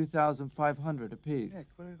paid $2,500 apiece. Yeah,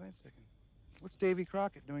 wait a second. What's Davy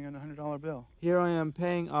Crockett doing on a $100 bill? Here I am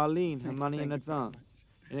paying Arlene her money in advance,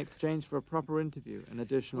 in exchange for a proper interview and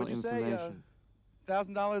additional What'd you information. Say,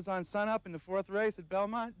 $1,000 on sunup in the 4th race at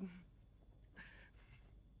Belmont?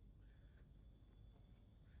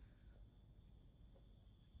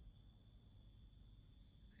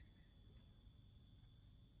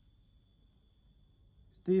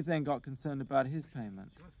 Steve then got concerned about his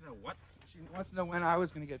payment. She wants to know what? She wants to know when I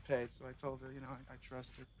was going to get paid, so I told her, you know, I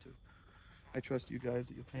trust her too. I trust you guys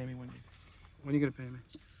that you'll pay me when are you going to pay me?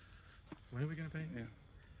 When are we going to pay?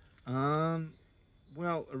 Yeah.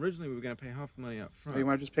 Well, originally we were going to pay half the money up front. Oh, you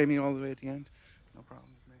want to just pay me all the way at the end? No problem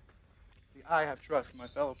with me. See, I have trust in my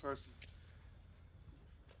fellow person.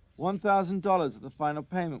 $1,000 of the final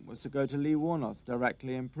payment was to go to Lee Wuornos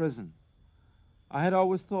directly in prison. I had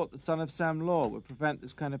always thought the Son of Sam law would prevent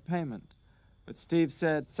this kind of payment, but Steve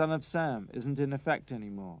said Son of Sam isn't in effect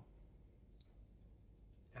anymore.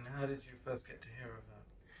 And how did you first get to hear of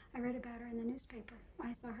that? I read about her in the newspaper.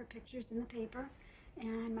 I saw her pictures in the paper,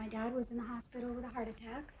 and my dad was in the hospital with a heart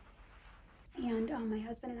attack. And my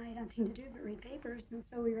husband and I had nothing to do but read papers, and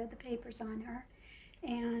so we read the papers on her.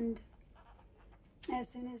 And as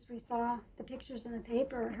soon as we saw the pictures in the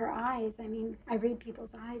paper, her eyes, I mean, I read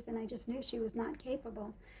people's eyes, and I just knew she was not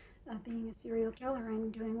capable of being a serial killer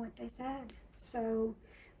and doing what they said. So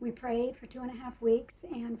we prayed for 2.5 weeks,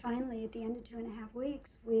 and finally, at the end of 2.5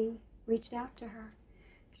 weeks, we reached out to her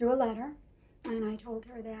through a letter, and I told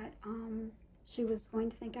her that she was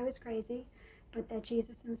going to think I was crazy, but that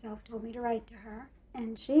Jesus himself told me to write to her.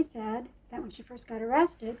 And she said that when she first got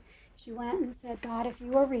arrested, she went and said, God, if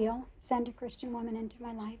you are real, send a Christian woman into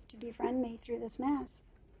my life to befriend me through this mess.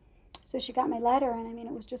 So she got my letter, and I mean,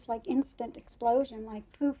 it was just like instant explosion, like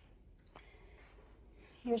poof,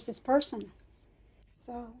 here's this person.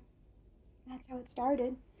 So that's how it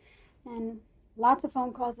started. And lots of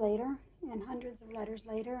phone calls later, and hundreds of letters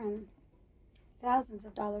later, and thousands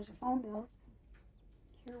of dollars of phone bills.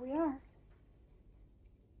 Here we are.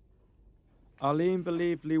 Arlene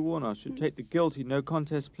believed Lee Wuornos should take the guilty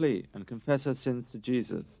no-contest plea and confess her sins to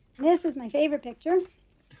Jesus. This is my favorite picture.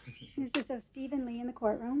 This is of Steve and Lee in the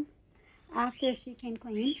courtroom after she came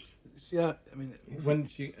clean. See, I mean... When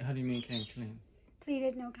did she, how do you mean came clean?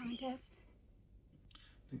 Pleaded no contest.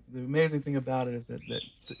 The amazing thing about it is that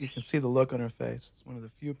you can see the look on her face. It's one of the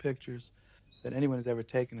few pictures that anyone has ever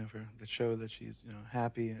taken of her that show that she's, you know,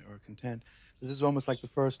 happy or content. So this is almost like the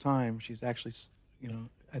first time she's actually, you know,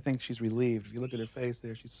 I think she's relieved. If you look at her face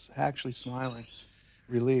there, she's actually smiling,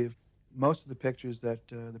 relieved. Most of the pictures that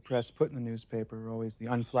the press put in the newspaper are always the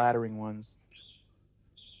unflattering ones.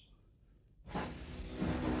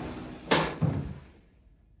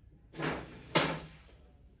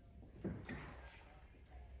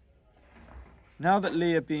 Now that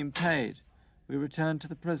Lee had been paid, we returned to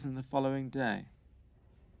the prison the following day.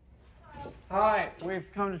 Hi, we've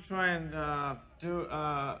come to try and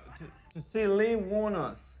to see Lee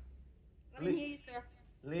Wuornos. Let me hear you, sir.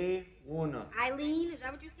 Lee Wuornos. Eileen, is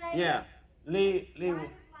that what you're saying? Yeah, Lee. Driver's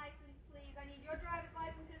license, please. I need your driver's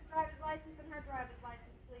license, his driver's license, and her driver's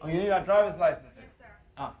license, please. Oh, you need our driver's licenses? Yes, sir.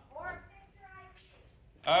 Ah. Or a picture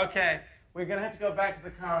ID. Okay, we're gonna have to go back to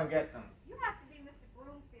the car and get them. You have to be Mr.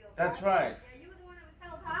 Broomfield. That's right. Yeah, you were the one that was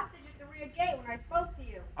held hostage at the rear gate when I spoke to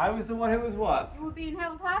you. I was the one who was what? You were being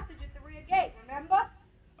held hostage at the rear gate, remember?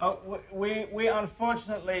 Oh, we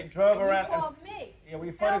unfortunately drove And around. You called me. Yeah, we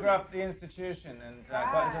photographed the institution and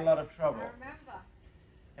got into a lot of trouble. I remember.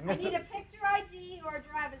 And I need a picture ID or a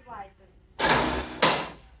driver's license.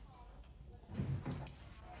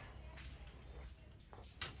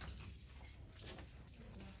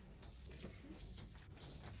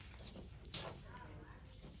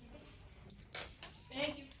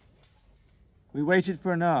 Thank you. We waited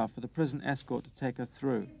for an hour for the prison escort to take us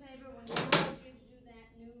through.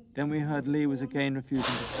 Then we heard Lee was again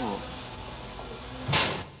refusing to talk.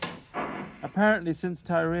 Apparently, since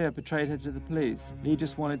Tyria betrayed her to the police, Lee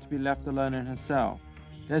just wanted to be left alone in her cell.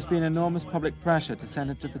 There's been enormous public pressure to send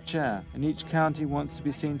her to the chair, and each county wants to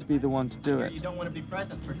be seen to be the one to do it. You don't want to be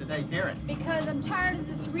present for today's hearing. Because I'm tired of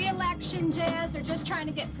this re-election jazz. They're just trying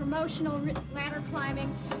to get promotional ladder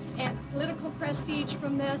climbing and political prestige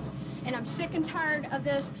from this. And I'm sick and tired of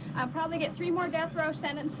this. I'll probably get 3 more death row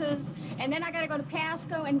sentences, and then I got to go to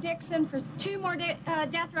Pasco and Dixon for 2 more death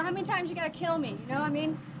row. How many times you got to kill me? You know, I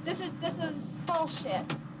mean, this is bullshit.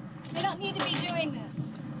 They don't need to be doing this.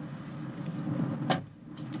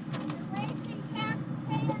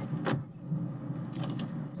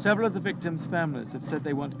 Several of the victims' families have said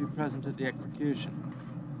they want to be present at the execution.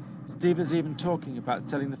 Steve is even talking about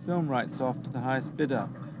selling the film rights off to the highest bidder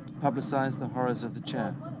to publicize the horrors of the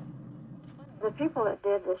chair. The people that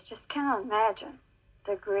did this just cannot imagine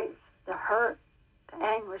the grief, the hurt, the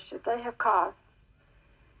anguish that they have caused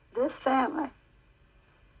this family.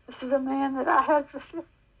 This is a man that I had for 50.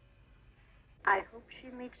 I hope she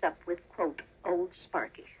meets up with, quote, old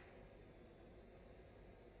Sparky.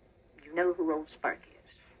 You know who old Sparky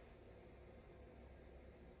is.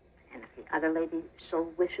 And if the other lady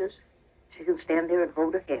so wishes, she can stand there and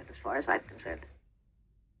hold her hand as far as I'm concerned.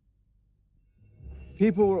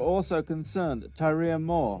 People were also concerned that Tyria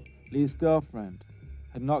Moore, Lee's girlfriend,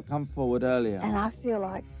 had not come forward earlier. And I feel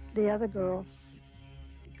like the other girl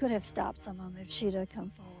could have stopped some of them if she'd have come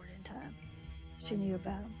forward in time. She knew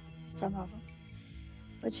about them, some of them.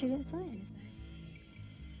 But she didn't say anything.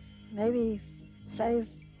 Maybe save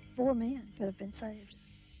 4 men could have been saved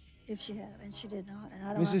if she had, and she did not. And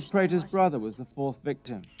I don't Mrs. Prater's brother was the 4th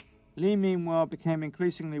victim. Lee, meanwhile, became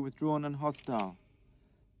increasingly withdrawn and hostile.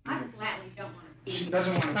 I flatly don't want to be She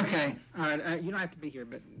doesn't want to. Okay, all right. You don't have to be here,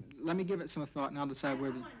 but let me give it some thought, and I'll decide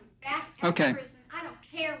whether. Back at the prison. I don't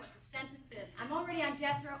care what the sentence is. I'm already on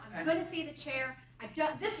death row. I'm going to see the chair.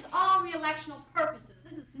 This is all re-electional purposes.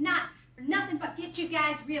 This is not for nothing but get you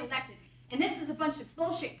guys re-elected. And this is a bunch of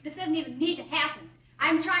bullshit. This doesn't even need to happen.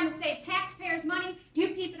 I'm trying to save taxpayers' money. You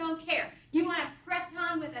people don't care. You want to press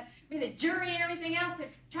on with a jury and everything else to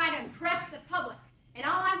try to impress the public. And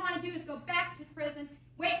all I want to do is go back to prison,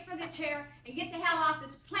 wait for the chair, and get the hell off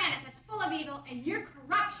this planet that's full of evil and your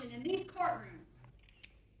corruption in these courtrooms.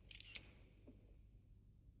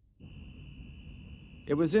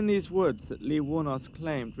 It was in these woods that Lee Wuornos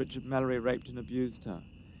claimed Richard Mallory raped and abused her.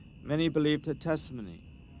 Many believed her testimony,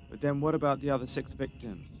 but then what about the other 6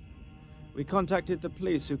 victims? We contacted the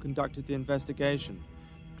police who conducted the investigation,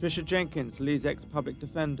 Tricia Jenkins, Lee's ex-public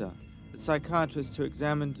defender, the psychiatrist who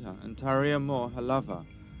examined her, and Tyria Moore, her lover,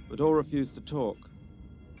 but all refused to talk.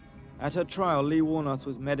 At her trial, Lee Wuornos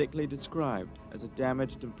was medically described as a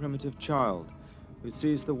damaged and primitive child who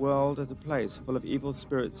sees the world as a place full of evil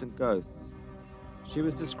spirits and ghosts. She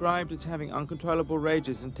was described as having uncontrollable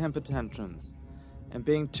rages and temper tantrums, and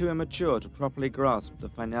being too immature to properly grasp the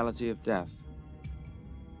finality of death.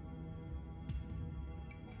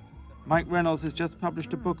 Mike Reynolds has just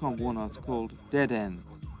published a book on Wuornos called Dead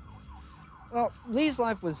Ends. Well, Lee's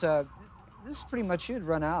life was, this is pretty much, she had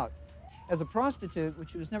run out. As a prostitute,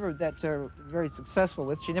 which she was never that very successful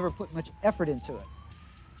with, she never put much effort into it.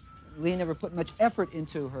 Lee never put much effort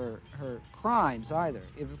into her crimes either,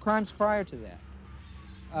 crimes prior to that.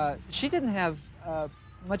 She didn't have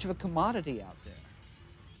much of a commodity out there.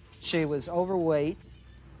 She was overweight.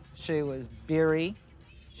 She was beery.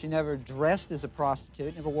 She never dressed as a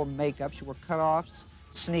prostitute, never wore makeup. She wore cutoffs,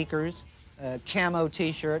 sneakers, a camo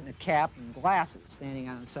T-shirt, and a cap and glasses standing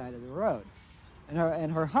on the side of the road.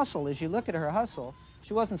 And her hustle, as you look at her hustle,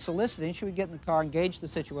 she wasn't soliciting. She would get in the car, engage the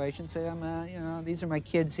situation, say, you know, these are my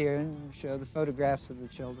kids here, and show the photographs of the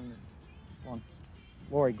children. Well,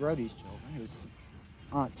 Lori Grody's children, his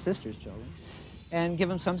aunt's sister's children, and give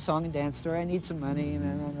them some song and dance story. I need some money,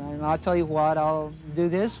 and I'll tell you what, I'll do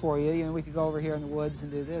this for you. You know, we could go over here in the woods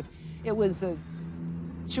and do this. It was,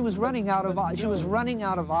 she was running out of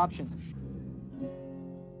options.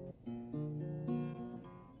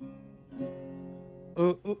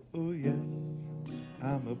 Oh, oh, oh, yes,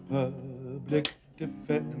 I'm a public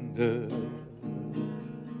defender.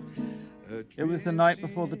 It was the night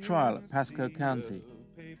before the trial at Pasco County.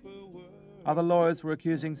 Other lawyers were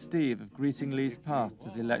accusing Steve of greasing Lee's path to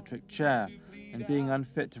the electric chair and being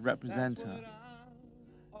unfit to represent her.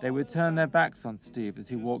 They would turn their backs on Steve as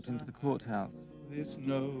he walked into the courthouse. This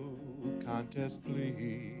no contest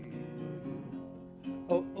plea.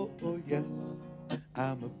 Oh, oh, oh, yes,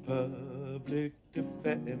 I'm a public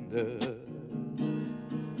defender.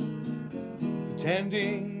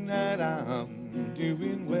 Pretending that I'm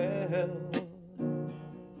doing well.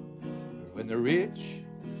 When the rich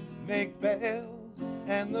make bail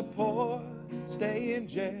and the poor stay in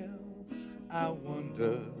jail, I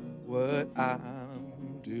wonder what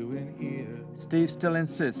I'm doing here. Steve still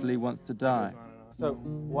insists Lee wants to die. So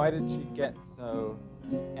why did she get so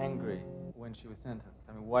angry when she was sentenced?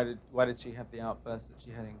 I mean, why did she have the outburst that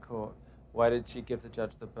she had in court? Why did she give the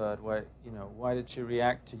judge the bird? Why did she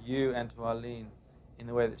react to you and to Eileen in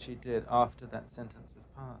the way that she did after that sentence was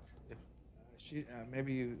passed?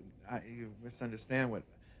 Maybe you misunderstand what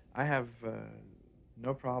I have.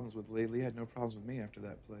 No problems with Lee. Lee had no problems with me after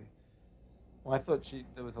that play. Well, I thought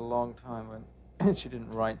there was a long time when she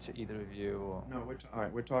didn't write to either of you. Or no, all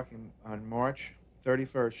right. We're talking on March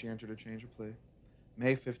 31st. She entered a change of plea.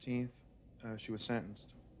 May 15th, she was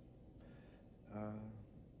sentenced.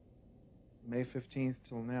 May 15th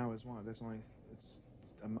till now is what? It's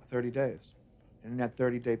 30 days. And in that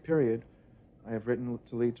 30-day period, I have written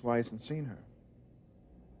to Lee twice and seen her.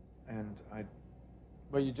 And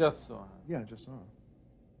Well, you just saw her? Yeah, I just saw her.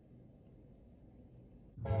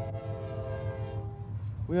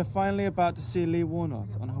 We are finally about to see Aileen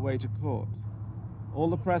Wuornos on her way to court. All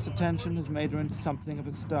the press attention has made her into something of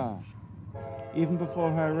a star. Even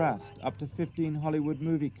before her arrest, up to 15 Hollywood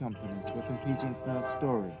movie companies were competing for her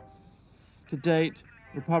story. To date,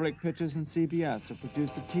 Republic Pictures and CBS have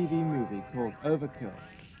produced a TV movie called Overkill,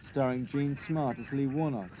 starring Jean Smart as Aileen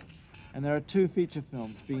Wuornos, and there are 2 feature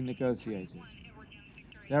films being negotiated.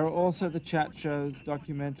 There are also the chat shows,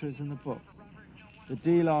 documentaries, and the books. The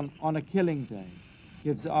deal on a Killing Day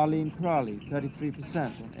gives Eileen Pralee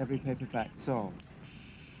 33% on every paperback sold.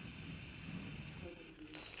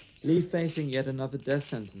 Lee, facing yet another death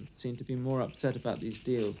sentence, seemed to be more upset about these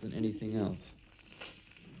deals than anything else.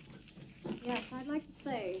 Yes, I'd like to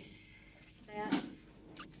say that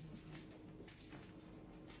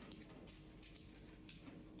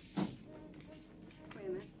wait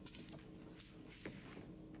a minute.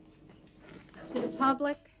 To the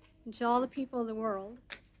public and to all the people of the world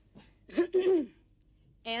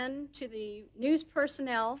and to the news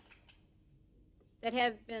personnel that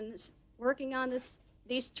have been working on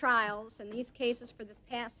these trials and these cases for the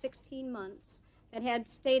past 16 months, that had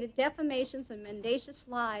stated defamations and mendacious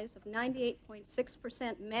lies of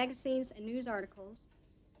 98.6% magazines and news articles,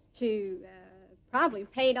 to probably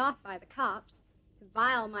paid off by the cops to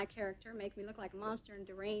vile my character, make me look like a monster and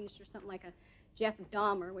deranged or something like a Jeff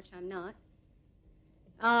Dahmer, which I'm not.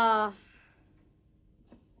 I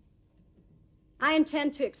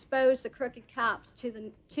intend to expose the crooked cops to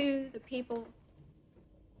the people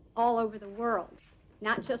all over the world,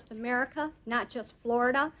 not just America, not just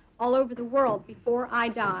Florida, all over the world before I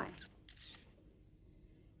die.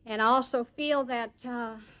 And I also feel that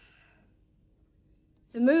the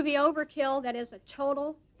movie Overkill, that is a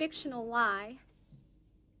total fictional lie,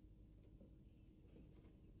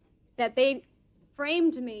 that they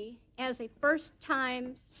framed me as a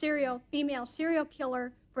first-time female serial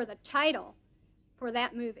killer for the title for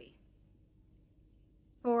that movie.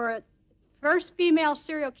 For first female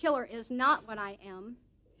serial killer is not what I am,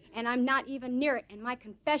 and I'm not even near it, and my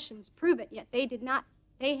confessions prove it, yet they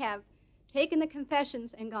have taken the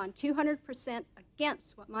confessions and gone 200%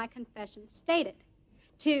 against what my confessions stated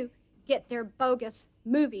to get their bogus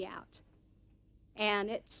movie out. and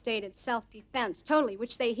it stated self-defense totally,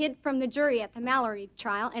 which they hid from the jury at the Mallory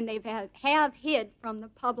trial, and they have hid from the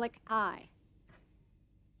public eye.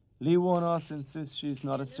 Lee Wuornos insists she's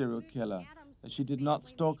not a serial killer, that she did not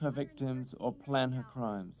stalk her victims or plan her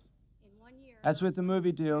crimes. As with the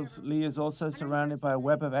movie deals, Lee is also surrounded by a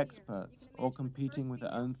web of experts, all competing with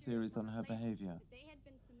their own theories on her behavior.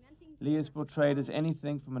 Lee is portrayed as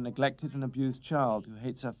anything from a neglected and abused child who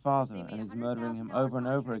hates her father and is murdering him over and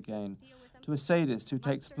over again, to a sadist who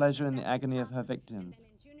takes pleasure in the agony of her victims.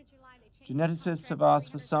 Geneticists have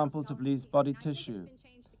asked for samples of Lee's body tissue,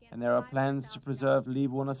 and there are plans to preserve Lee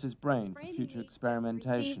Wuornos' brain for future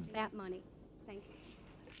experimentation. That money. Thank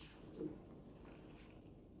you.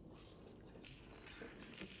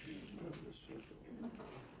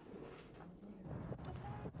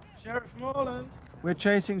 Sheriff Moreland. We're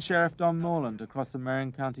chasing Sheriff Don Moreland across the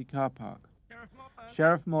Marion County car park.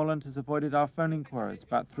 Sheriff Moreland has avoided our phone inquiries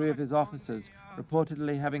about 3 of his officers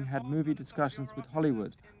reportedly having had movie discussions with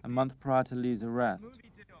Hollywood a month prior to Lee's arrest.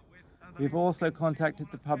 We've also contacted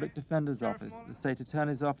the Public Defender's Office, the State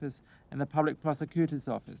Attorney's Office, and the Public Prosecutor's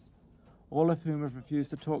Office, all of whom have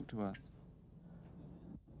refused to talk to us.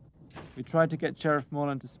 We tried to get Sheriff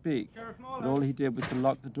Moreland to speak, but all he did was to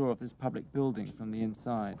lock the door of his public building from the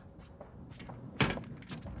inside.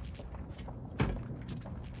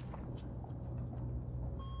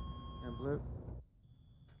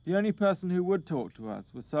 The only person who would talk to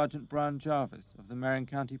us was Sergeant Brian Jarvis of the Marion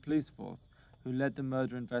County Police Force, who led the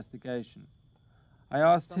murder investigation. I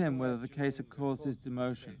asked him whether the case had caused his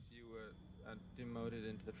demotion. You were demoted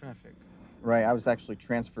into the traffic. Right, I was actually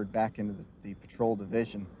transferred back into the patrol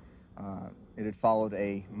division. It had followed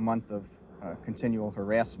a month of continual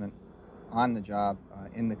harassment on the job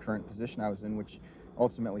in the current position I was in, which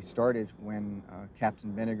ultimately started when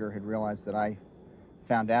Captain Vinegar had realized that I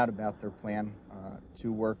found out about their plan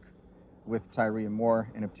to work with Tyria Moore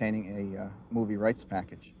in obtaining a movie rights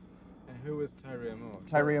package. And who was Tyria Moore?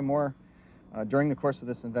 Tyria Moore, during the course of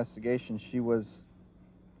this investigation, she was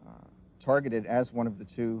targeted as one of the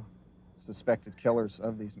 2 suspected killers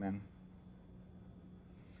of these men.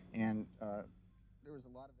 And there was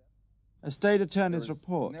a lot of... A state attorney's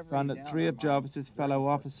report found that 3 of Jarvis's fellow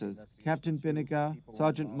officers, Captain Vinegar,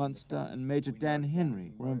 Sergeant Munster, and Major Dan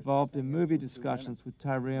Henry, were involved in movie discussions with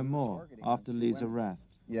Tyria Moore after Lee's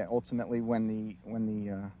arrest. Yeah, ultimately, when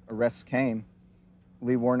the arrests came,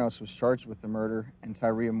 Lee Wuornos was charged with the murder, and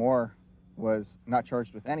Tyria Moore was not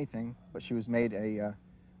charged with anything, but she was made a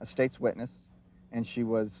state's witness, and she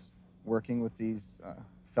was working with these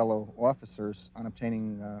fellow officers on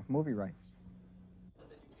obtaining movie rights.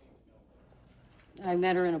 I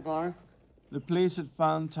met her in a bar. The police had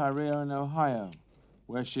found Tyria in Ohio,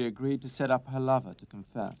 where she agreed to set up her lover to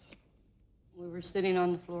confess. We were sitting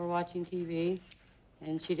on the floor watching TV,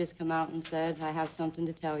 and she just come out and said, "I have something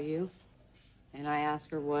to tell you." And I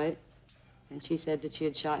asked her what, and she said that she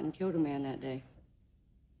had shot and killed a man that day.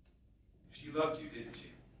 She loved you, didn't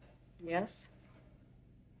she? Yes?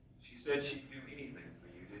 She said she'd do anything for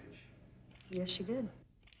you, didn't she? Yes, she did.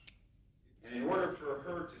 And in order for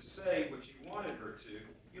her to say what you wanted her to,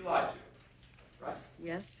 you lied to her, right?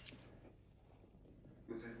 Yes.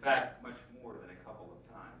 It was, in fact, much more than a couple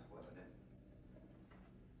of times, wasn't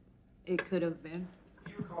it? It could have been.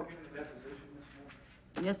 Do you recall giving a deposition this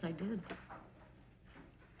morning? Yes, I did.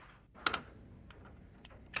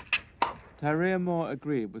 Tyria Moore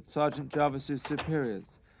agreed with Sergeant Jarvis's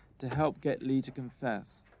superiors to help get Lee to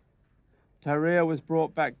confess. Tyria was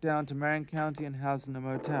brought back down to Marion County and housed in a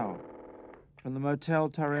motel. From the motel,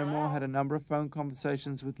 Tyria Moore had a number of phone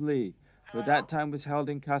conversations with Lee, who at that time was held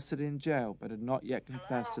in custody in jail but had not yet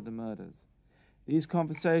confessed to the murders. These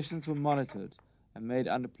conversations were monitored and made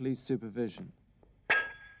under police supervision.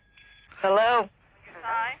 Hello?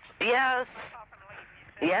 Hi. Yes.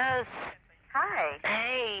 Yes. Hi.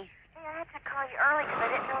 Hey. Hey, I had to call you early because I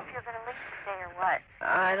didn't know if you were going to leave today or what.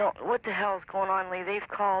 I don't... What the hell's going on, Lee? They've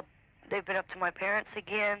called. They've been up to my parents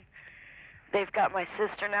again. They've got my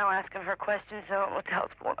sister now asking her questions. I don't know what the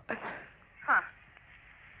hell's going on. Huh.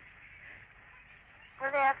 What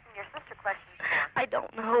are they asking your sister questions for? I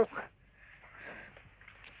don't know.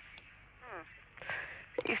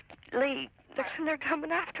 Lee, they're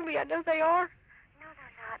coming after me. I know they are. No,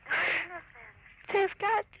 they're not. No, listen. They've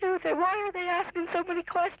got to. Why are they asking so many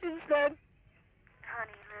questions then?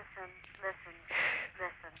 Honey, listen.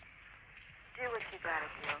 Do what you gotta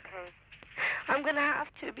do, okay? I'm gonna have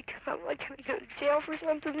to because I'm like gonna go to jail for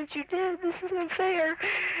something that you did. This isn't fair.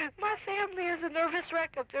 My family is a nervous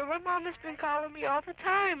wreck up there. My mom has been calling me all the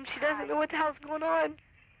time. She doesn't know what the hell's going on.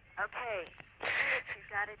 Okay. Do what you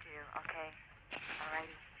gotta do, okay?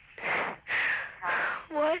 Alrighty.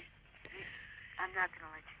 What? I'm not going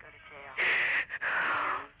to let you go to jail.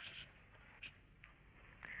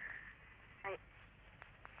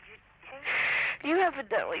 You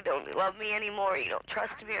evidently don't love me anymore. You don't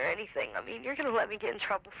trust me or anything. I mean, you're going to let me get in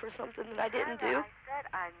trouble for something that I didn't do? I said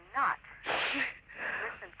I'm not.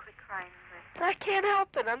 Listen, quit crying and listen. I can't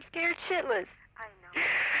help it. I'm scared shitless. I know.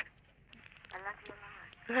 I love you a lot.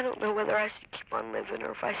 I don't know whether I should keep on living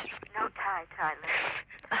or if I should... No, Ty,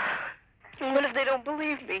 listen. What if they don't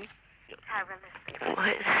believe me? Tyra, listen.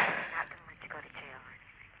 What? I'm not going to let you go to jail or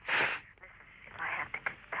anything. Listen, if I have to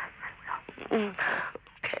confess, I will.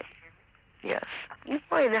 Okay. Yes.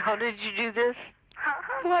 Why now did you do this?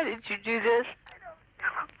 Why did you do this? I don't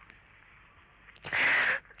know.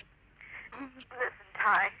 Listen,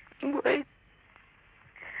 Ty. Wait.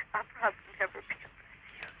 I'll probably never be able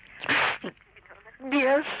to see you. You know that?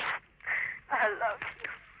 Yes. I love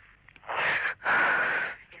you.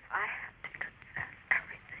 If I have to confess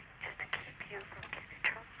everything just to keep you from getting in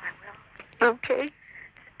trouble, I will. Okay.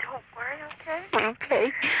 So don't worry, okay? Okay.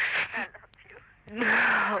 I love you.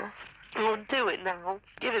 No. I'll do it now.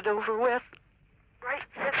 Get it over with. Right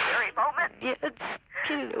this very moment? Yes.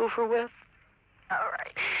 Get it over with. All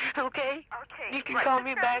right. Okay? Okay. You can right call this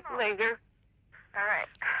me very back moment. later. All right.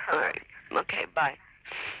 All right. Okay, bye.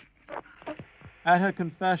 At her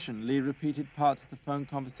confession, Lee repeated parts of the phone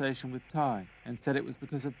conversation with Ty and said it was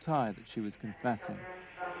because of Ty that she was confessing.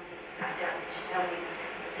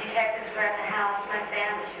 Detectives were at the house. My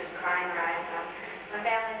family, she was crying her eyes out. My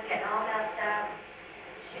family's getting all messed up.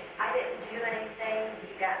 I didn't do anything.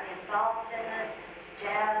 You got me involved in this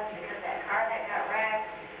jazz because that car that got wrecked.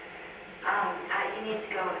 You need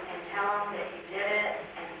to go and tell them that you did it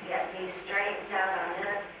and get me straightened out on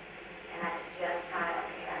this. And I suggest time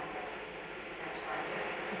again. That's what I do.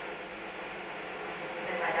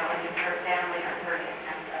 Because I don't want to hurt family or hurt it.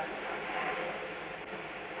 That's something I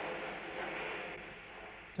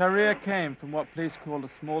did. Tyria came from what police called a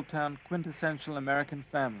small-town quintessential American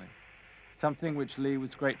family, something which Lee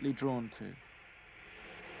was greatly drawn to.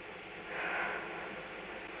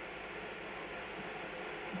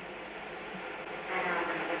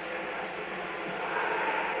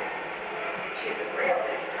 She's a real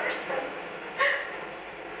big person.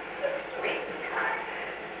 So sweet and kind.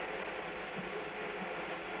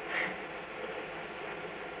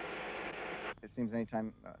 It seems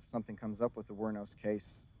anytime something comes up with the Wuornos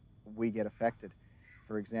case, we get affected.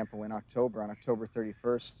 For example, on October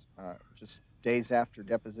 31st, just days after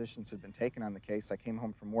depositions had been taken on the case, I came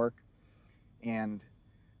home from work and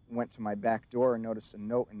went to my back door and noticed a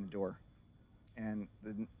note in the door. And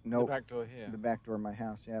the note... The back door here? The back door of my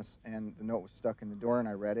house, yes. And the note was stuck in the door, and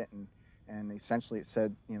I read it, and essentially it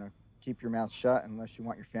said, you know, keep your mouth shut unless you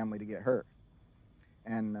want your family to get hurt.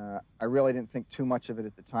 And I really didn't think too much of it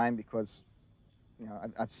at the time because, you know,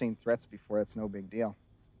 I've seen threats before. It's no big deal.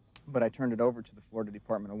 But I turned it over to the Florida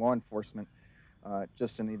Department of Law Enforcement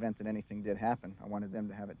just in the event that anything did happen. I wanted them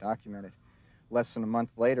to have it documented. Less than a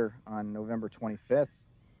month later, on November 25th,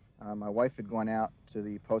 my wife had gone out to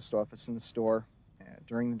the post office in the store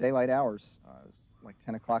during the daylight hours. It was like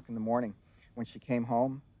 10 o'clock in the morning. When she came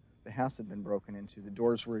home, the house had been broken into. The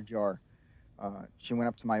doors were ajar. She went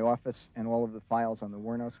up to my office, and all of the files on the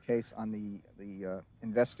Wuornos case, on the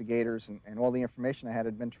investigators, and all the information I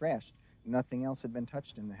had been trashed. Nothing else had been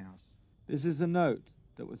touched in the house. This is the note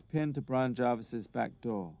that was pinned to Brian Jarvis's back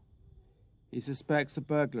door. He suspects the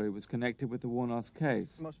burglary was connected with the Wuornos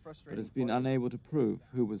case, but has been unable to prove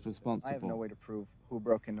who was responsible. I have no way to prove who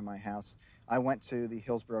broke into my house. I went to the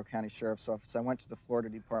Hillsborough County Sheriff's Office. I went to the Florida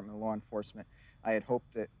Department of Law Enforcement. I had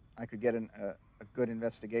hoped that I could get a good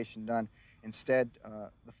investigation done. Instead,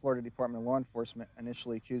 the Florida Department of Law Enforcement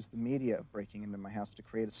initially accused the media of breaking into my house to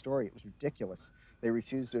create a story. It was ridiculous. They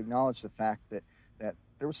refused to acknowledge the fact that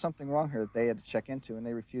there was something wrong here that they had to check into, and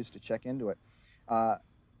they refused to check into it.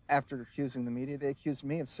 After accusing the media, they accused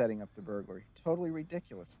me of setting up the burglary. Totally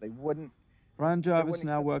ridiculous. They wouldn't... Brian Jarvis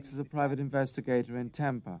now works as a private investigator in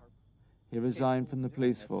Tampa. He resigned from the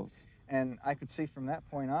police force. And I could see from that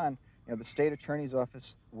point on, you know, the state attorney's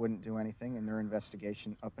office wouldn't do anything in their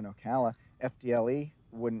investigation up in Ocala. FDLE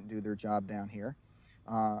wouldn't do their job down here.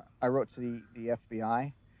 I wrote to the FBI.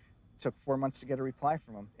 It took 4 months to get a reply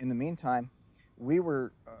from them. In the meantime, we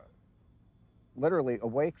were literally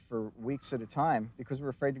awake for weeks at a time because we were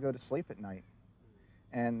afraid to go to sleep at night.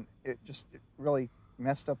 And it really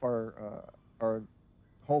messed up our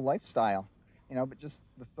whole lifestyle, you know, but just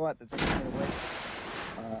the thought that they could get away.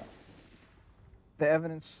 The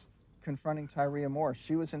evidence confronting Tyria Moore,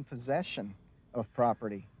 she was in possession of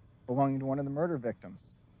property belonging to one of the murder victims,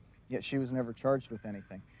 yet she was never charged with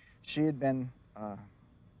anything. She had been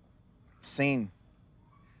seen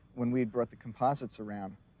when we brought the composites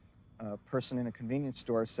around, a person in a convenience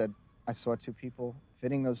store said, I saw two people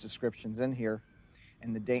fitting those descriptions in here,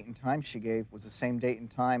 and the date and time she gave was the same date and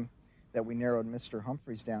time that we narrowed Mr.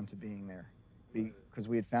 Humphreys down to being there, because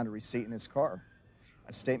we had found a receipt in his car.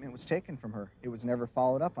 A statement was taken from her. It was never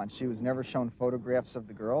followed up on. She was never shown photographs of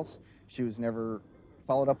the girls. She was never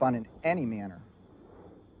followed up on in any manner.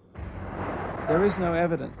 There is no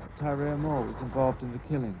evidence that Tyria Moore was involved in the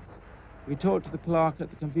killings. We talked to the clerk at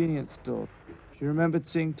the convenience store. She remembered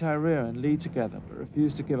seeing Tyria and Lee together, but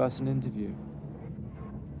refused to give us an interview.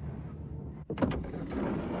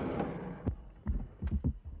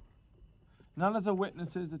 None of the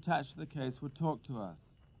witnesses attached to the case would talk to us.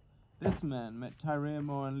 This man met Tyria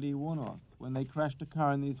Moore and Lee Wuornos when they crashed a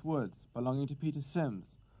car in these woods belonging to Peter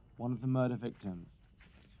Sims, one of the murder victims.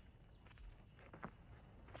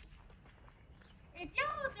 If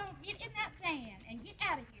y'all don't get in that van and get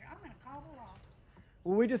out of here, I'm going to call the law.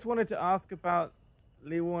 Well, we just wanted to ask about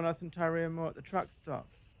Lee Wuornos and Tyria Moore at the truck stop.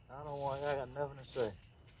 I don't want, I got nothing to say.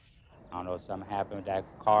 I don't know if something happened with that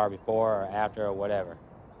car before or after or whatever.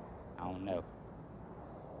 I don't know.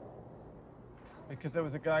 Because there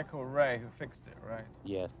was a guy called Ray who fixed it, right?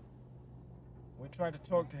 Yes. We tried to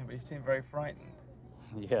talk to him, but he seemed very frightened.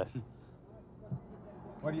 Yes.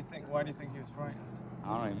 What do you think? Why do you think he was frightened? I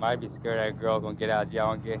don't know. He might be scared that girl gonna get out of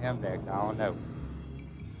jail and get him next. I don't know.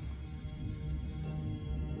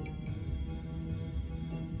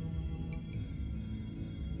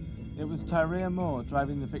 It was Tyria Moore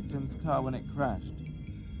driving the victim's car when it crashed.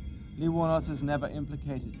 Lee Wuornos has never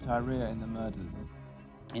implicated Tyria in the murders.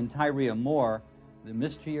 In Tyria Moore, the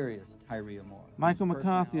mysterious Tyria Moore. Michael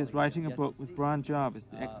McCarthy is writing a book with Brian Jarvis,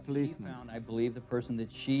 the ex-policeman. She found, I believe, the person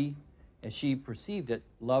that she, as she perceived it,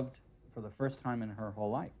 loved for the first time in her whole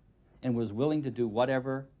life, and was willing to do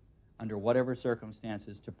whatever, under whatever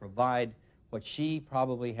circumstances, to provide what she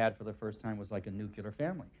probably had for the first time was like a nuclear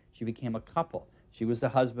family. She became a couple. She was the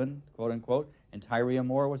husband, quote unquote, and Tyria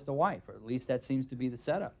Moore was the wife, or at least that seems to be the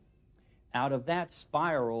setup. Out of that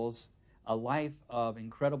spirals a life of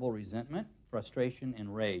incredible resentment, frustration,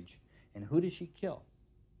 and rage. And who does she kill?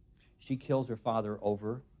 She kills her father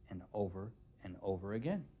over and over and over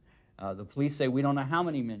again. The police say we don't know how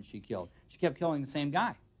many men she killed. She kept killing the same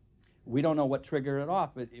guy. We don't know what triggered it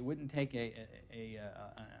off, but it wouldn't take a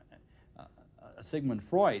Sigmund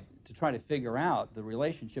Freud to try to figure out the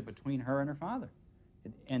relationship between her and her father.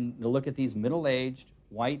 And to look at these middle-aged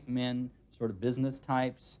white men, sort of business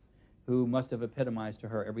types, who must have epitomized to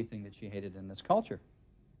her everything that she hated in this culture.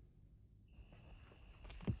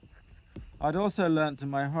 I'd also learnt to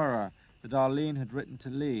my horror that Arlene had written to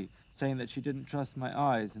Lee, saying that she didn't trust my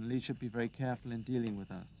eyes and Lee should be very careful in dealing with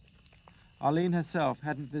us. Arlene herself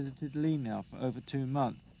hadn't visited Lee now for over 2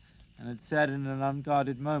 months and had said in an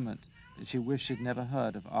unguarded moment that she wished she'd never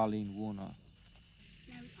heard of Eileen Wuornos.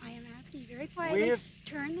 Now, I am asking you very quietly,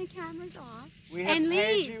 turn the cameras off paid and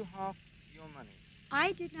leave. You half your money.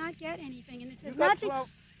 I did not get anything, and this has You got nothing.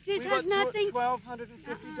 This has nothing. $1,250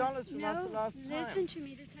 from us the last time. Listen to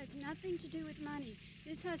me. This has nothing to do with money.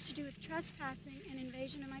 This has to do with trespassing and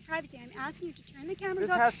invasion of my privacy. I'm asking you to turn the cameras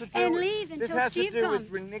off and leave until Steve comes. This has to do with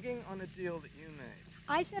reneging on a deal that you made.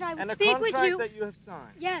 I said I would and speak with you. And a contract that you have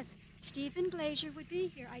signed. Yes, Stephen Glazer would be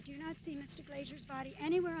here. I do not see Mr. Glazer's body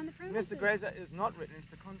anywhere on the premises. Mr. Glazer is not written into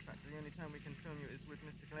the contract. The only time we can film you is with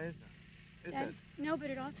Mr. Glazer. Is it? No, but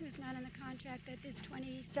it also is not in the contract that this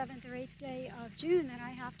 27th or 8th day of June that I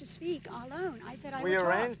have to speak alone. I said I would talk. We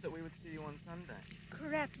arranged that we would see you on Sunday.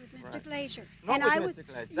 Correct, with Mr. Right. Glazer. Not with Mr.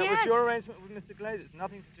 Glazer. That was your arrangement with Mr. Glazer. It's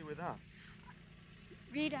nothing to do with us.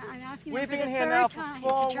 Rita, I'm asking you for the here now third for time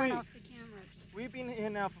 4 to turn weeks. off the cameras. We've been here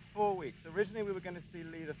now for 4 weeks. Originally, we were going to see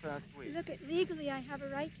Lee the first week. Look, legally, I have a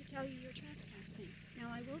right to tell you you're trespassing. Now,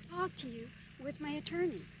 I will talk to you with my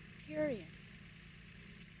attorney, period.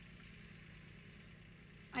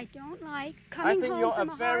 I don't like coming home from a I think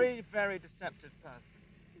you're a very, very deceptive person.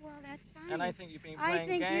 Well, that's fine. And I think you've been playing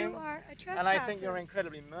games. I think you are a trespasser. And I think you're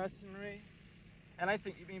incredibly mercenary. And I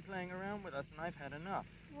think you've been playing around with us, and I've had enough.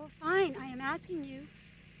 Well, fine. I am asking you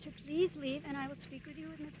to please leave, and I will speak with you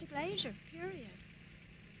with Mr. Glazer, period.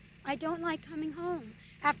 I don't like coming home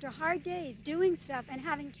after hard days, doing stuff, and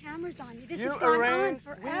having cameras on you. This has gone on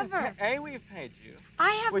forever. We've paid you.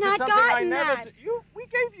 I have not gotten that. We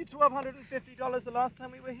gave you $1,250 the last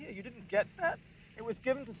time we were here. You didn't get that? It was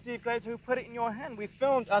given to Steve Glazer, who put it in your hand. We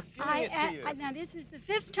filmed us giving it to you. Now, this is the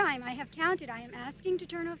 5th time I have counted. I am asking to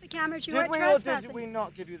turn off the cameras. You are trespassing. Did we or did we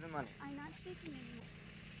not give you the money? I'm not speaking anymore.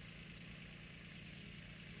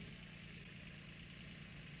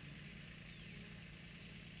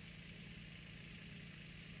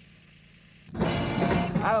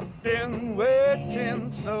 I've been waiting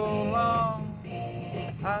so long.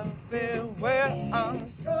 I've been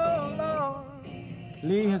waiting so long.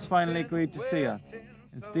 Lee has finally agreed to see us,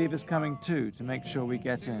 and Steve is coming too to make sure we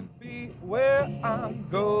get in. Be where I'm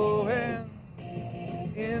going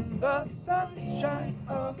in the sunshine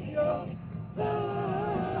of your love.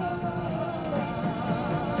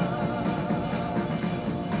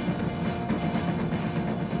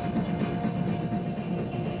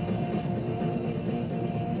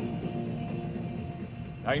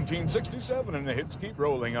 1967 and the hits keep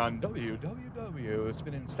rolling on WWW,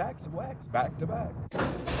 spinning stacks of wax back to back.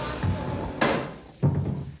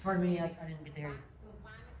 Pardon me, I didn't get to hear you.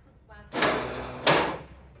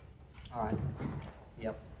 All right.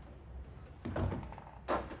 Yep.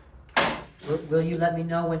 Will you let me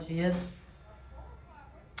know when she is?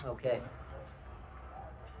 Okay.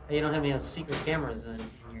 Hey, you don't have any secret cameras in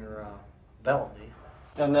your belt, do you?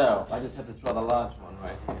 Oh, no, I just have this rather large one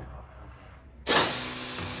right here.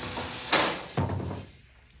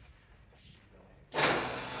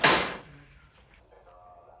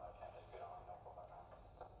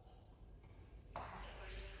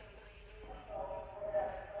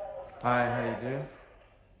 Hi, how you doing?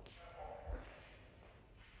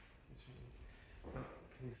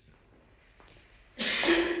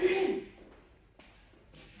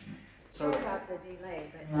 Sorry about the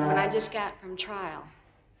delay, but when I just got from trial,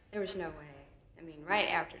 there was no way. I mean, right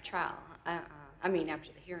after trial, I mean,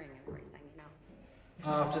 after the hearing and everything, you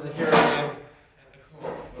know. After the hearing at the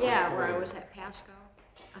court? Yeah, where I was at Pasco.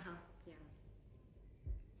 Yeah.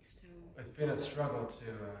 So. It's been a struggle to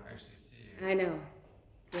actually see you. I know.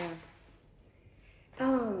 Yeah.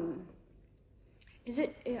 Is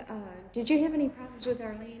it, did you have any problems with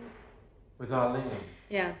Arlene? With Arlene?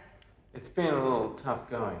 Yeah. It's been a little tough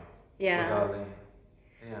going. Yeah. With Arlene.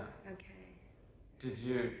 Yeah. Okay. Did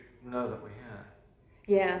you know that we had?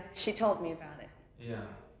 Yeah, she told me about it. Yeah.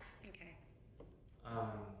 Okay.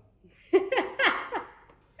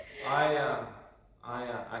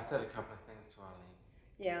 I said a couple of things to Arlene.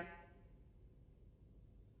 Yeah.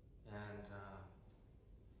 And,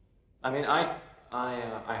 I mean, I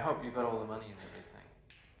hope you got all the money and everything.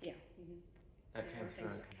 Yeah. That came through.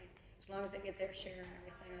 Okay. As long as they get their share and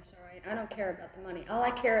everything, that's all right. I don't care about the money. All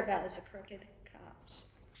I care about is the crooked cops.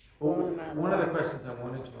 Well, one of the questions I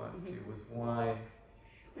wanted to ask you was why,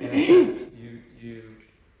 in a sense,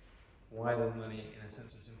 why the money, in a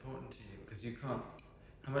sense, was important to you. Because you can't,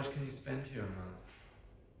 how much can you spend here a month?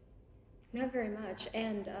 Not very much,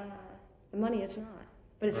 and the money is not.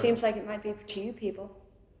 But it Right. seems like it might be to you people.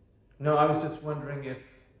 No, I was just wondering if,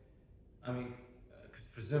 I mean, because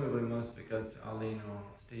presumably most of it goes to Arlene or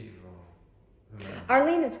Steve or whoever.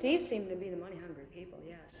 Arlene and Steve seem to be the money-hungry people,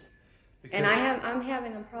 yes. Because And I'm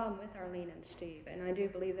having a problem with Arlene and Steve, and I do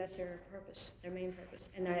believe that's their purpose, their main purpose.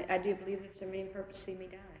 And I do believe that's their main purpose, see me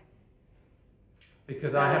die.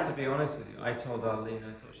 Because I have to be honest with you, I told Arlene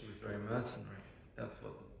I thought she was very mercenary. That's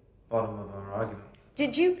what the bottom of our argument was.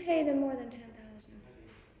 Did you pay them more than $10,000?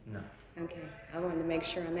 No. Okay, I wanted to make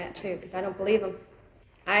sure on that too, because I don't believe them.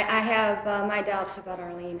 I have my doubts about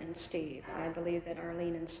Arlene and Steve. I believe that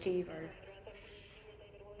Arlene and Steve are.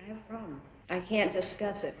 I have a problem. I can't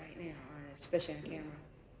discuss it right now, especially on camera.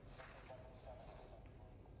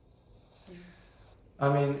 I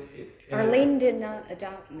mean, Arlene did not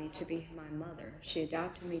adopt me to be my mother. She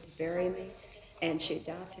adopted me to bury me, and she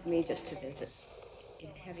adopted me just to visit,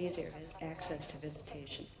 have easier access to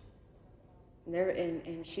visitation.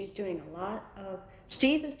 And she's doing a lot of,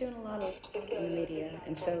 Steve is doing a lot of in the media,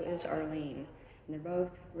 and so is Arlene. And they're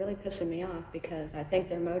both really pissing me off because I think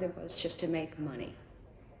their motive was just to make money.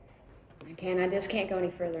 I just can't go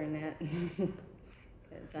any further in that.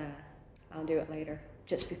 I'll do it later,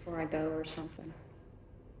 just before I go or something.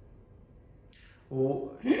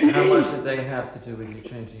 Well, how much did they have to do with you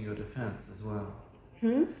changing your defense as well?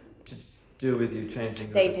 To do with you changing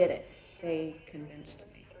your They did it. They convinced me.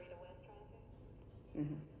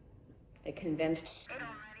 They convinced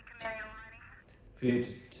for you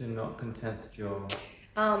to not contest your...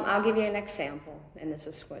 I'll give you an example, and this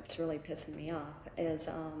is what's really pissing me off, is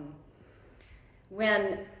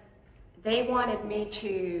when they wanted me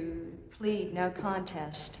to plead no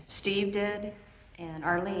contest, Steve did, and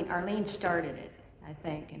Arlene started it, I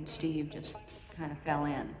think, and Steve just kind of fell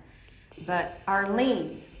in. But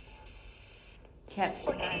Arlene kept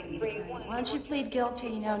driving me. Why don't you plead guilty?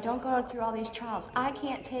 You know, don't go through all these trials. I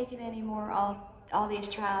can't take it anymore, all these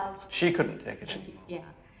trials. She couldn't take it anymore. Yeah.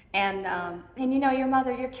 And you know, your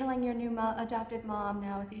mother, you're killing your new adopted mom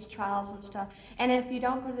now with these trials and stuff. And if you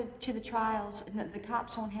don't go to the trials, the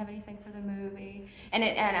cops won't have anything for the movie. And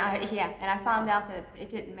I found out that it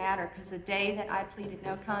didn't matter, because the day that I pleaded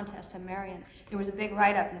no contest to Marion, there was a big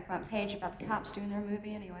write-up in the front page about the cops doing their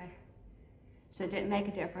movie anyway. So it didn't make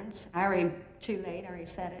a difference. Too late, I already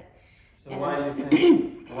said it. So why do you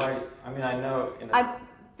think, I mean, I know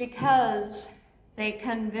because they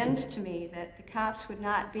convinced me that the cops would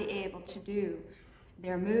not be able to do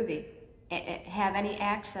their movie, have any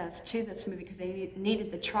access to this movie, because they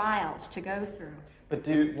needed the trials to go through. But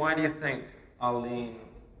why do you think Arlene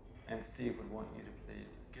and Steve would want you to plead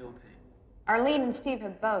guilty? Arlene and Steve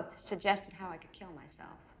have both suggested how I could kill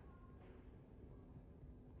myself.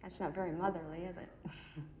 That's not very motherly, is it?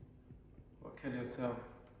 Well, kill yourself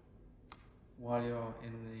while you're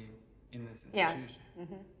in this institution. Yeah.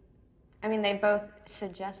 Mm-hmm. I mean, they both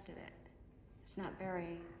suggested it. It's not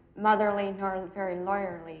very motherly nor very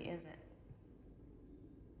lawyerly, is it?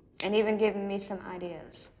 And even giving me some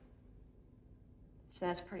ideas. So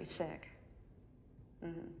that's pretty sick.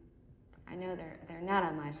 Mm-hmm. I know they're not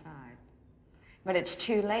on my side. But it's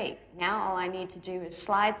too late. Now all I need to do is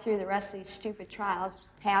slide through the rest of these stupid trials,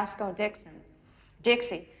 Pasco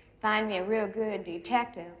Dixie, find me a real good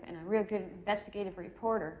detective and a real good investigative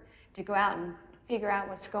reporter to go out and figure out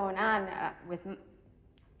what's going on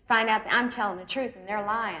find out that I'm telling the truth and they're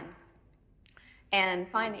lying, and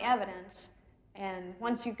find the evidence. And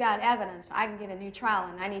once you've got evidence, I can get a new trial,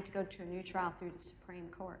 and I need to go to a new trial through the Supreme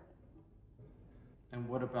Court. And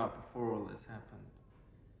what about before all this happened?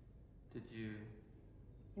 Did you...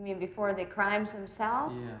 You mean before the crimes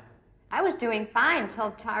themselves? Yeah. I was doing fine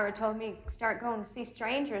until Tyra told me start going to see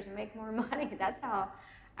strangers and make more money. That's how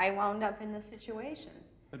I wound up in this situation.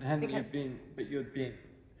 But you'd been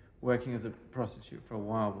working as a prostitute for a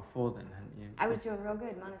while before then, hadn't you? I was doing real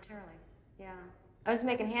good monetarily, yeah. I was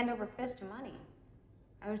making hand over fist of money.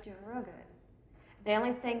 I was doing real good. The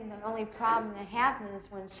only problem that happened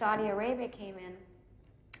is when Saudi Arabia came in,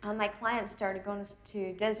 all my clients started going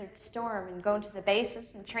to Desert Storm and going to the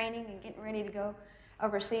bases and training and getting ready to go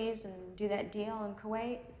overseas and do that deal in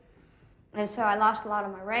Kuwait. And so I lost a lot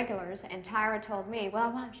of my regulars, and Tyra told me,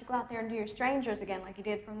 well, why don't you go out there and do your strangers again like you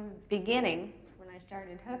did from the beginning when I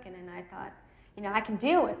started hooking. And I thought, you know, I can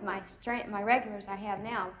deal with my regulars I have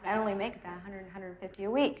now, but I only make about $100, $150 a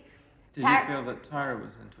week. Did you feel that Tyra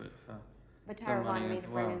was into it for But Tyra wanted me to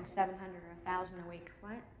well? bring in $700 or $1,000 a week.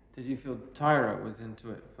 What? Did you feel Tyra was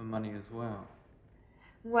into it for money as well?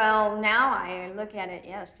 Well, now I look at it,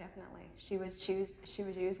 yes, definitely. She was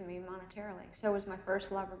using me monetarily. So was my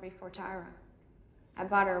first lover before Tyra. I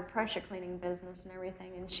bought her a pressure cleaning business and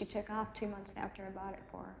everything, and she took off 2 months after I bought it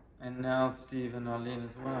for her. And now Steve and Arlene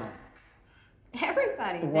as well.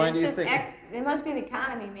 Everybody. Why do you think? It must be the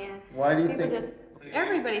economy, man. Why do you think?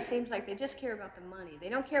 Everybody seems like they just care about the money. They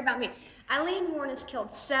don't care about me. Eileen Wuornos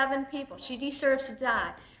killed 7 people. She deserves to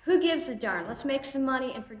die. Who gives a darn? Let's make some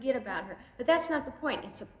money and forget about her. But that's not the point.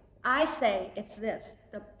 I say it's this.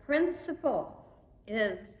 The principle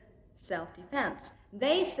is self-defense.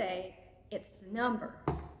 They say it's the number.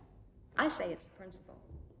 I say it's the principle.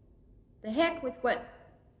 The heck with what...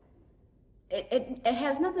 It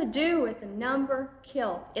has nothing to do with the number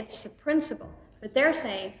killed. It's the principle. But they're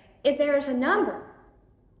saying, if there's a number,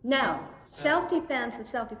 no. Self-defense is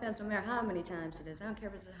self-defense no matter how many times it is. I don't care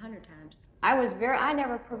if it's 100 times. I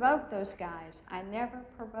never provoked those guys. I never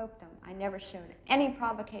provoked them. I never showed any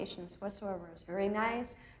provocations whatsoever. It was very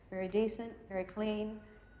nice, very decent, very clean,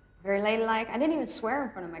 very ladylike. I didn't even swear in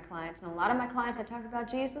front of my clients. And a lot of my clients, I talked about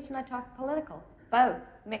Jesus and I talked political. Both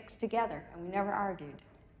mixed together, and we never argued.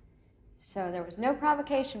 So there was no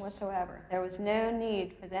provocation whatsoever. There was no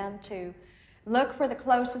need for them to look for the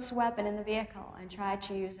closest weapon in the vehicle and try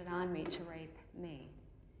to use it on me to rape me.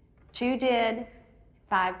 2 did,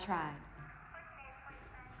 5 tried.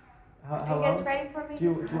 Are you guys ready for me? Do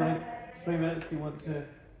you want 3 minutes? Do you want to?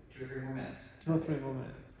 2 or 3 more minutes. 2 or 3 more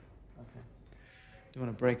minutes. Okay. Do you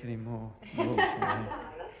want to break any more rules from here?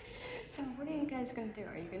 So what are you guys going to do?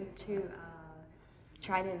 Are you going to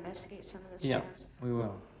try to investigate some of this Yeah, stuff? we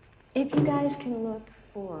will. If you guys can look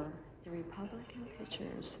for the Republican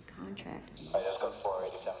pictures of contract. You've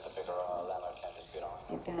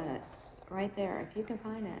got it right there. If you can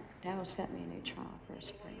find it, that will set me a new trial for a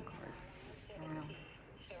Supreme Court.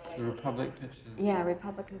 The Republic pictures? Yeah,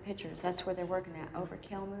 Republican pictures. That's where they're working at.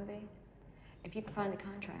 Overkill movie. If you can find the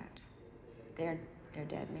contract, they're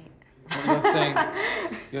dead meat. Well,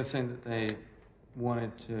 you're saying that they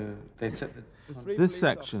wanted to. They said that this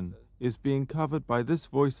section is being covered by this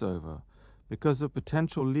voiceover because of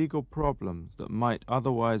potential legal problems that might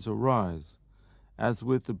otherwise arise, as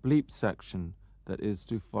with the bleep section that is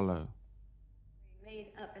to follow.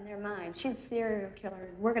 Made up in their mind. She's a serial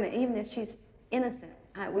killer. We're going to, even if she's innocent,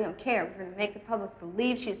 we don't care. We're going to make the public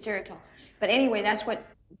believe she's a serial killer. But anyway, that's what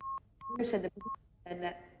said.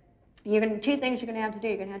 That you're going to, two things you're going to have to do.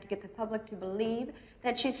 You're going to have to get the public to believe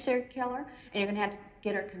that she's a serial killer, and you're going to have to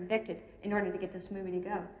get her convicted in order to get this movie to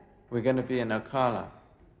go. We're going to be in Ocala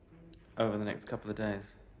over the next couple of days,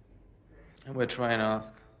 and we'll try and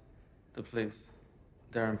ask the police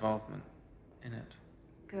their involvement in it.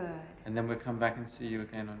 Good. And then we'll come back and see you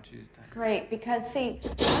again on Tuesday. Great, because see,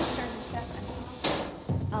 I'm starting to step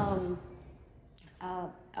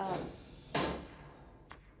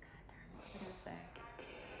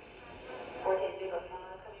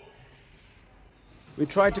We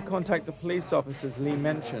tried to contact the police officers Lee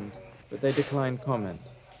mentioned, but they declined comment.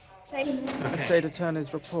 The state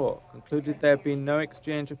attorney's report concluded there had been no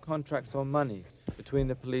exchange of contracts or money between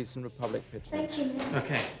the police and Republic Pictures. Thank you.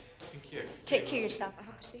 Okay. Thank you. Take care of yourself. I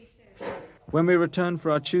hope to see you soon. When we returned for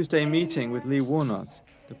our Tuesday meeting with Lee Wuornos,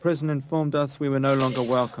 the prison informed us we were no longer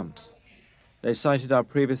welcome. They cited our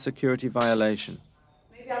previous security violation.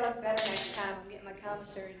 Maybe I'll look better next time. I'm getting my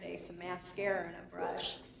commissary today, some mascara and a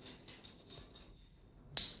brush.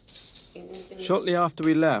 Shortly after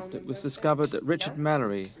we left, it was discovered that Richard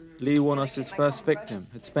Mallory, Lee Wuornos' first victim,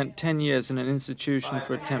 had spent 10 years in an institution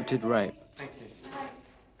for attempted rape.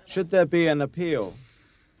 Should there be an appeal,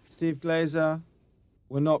 Steve Glazer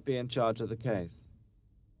will not be in charge of the case.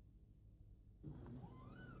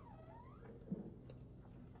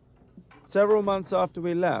 Several months after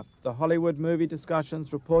we left, the Hollywood movie discussions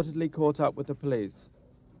reportedly caught up with the police.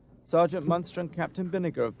 Sergeant Munster and Captain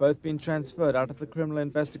Binniger have both been transferred out of the Criminal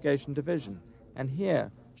Investigation Division, and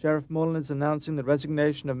here, Sheriff Moreland is announcing the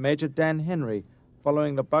resignation of Major Dan Henry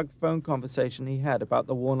following the bugged phone conversation he had about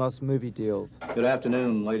the Wuornos movie deals. Good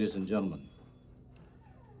afternoon, ladies and gentlemen.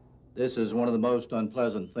 This is one of the most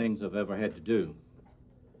unpleasant things I've ever had to do.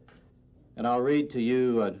 And I'll read to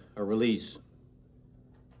you a release.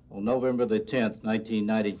 On November the 10th,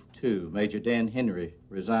 1992, Major Dan Henry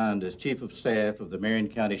resigned as Chief of Staff of the Marion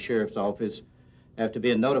County Sheriff's Office after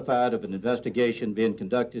being notified of an investigation being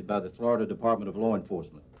conducted by the Florida Department of Law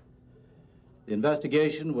Enforcement. The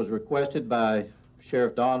investigation was requested by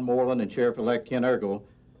Sheriff Don Moreland and Sheriff-elect Ken Ergel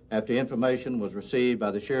after information was received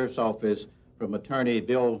by the Sheriff's Office from Attorney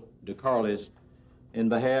Bill DeCarlis in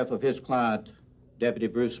behalf of his client, Deputy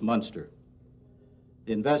Bruce Munster.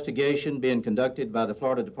 The investigation being conducted by the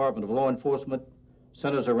Florida Department of Law Enforcement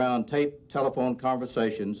centers around taped telephone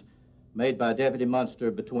conversations made by Deputy Munster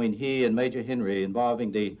between he and Major Henry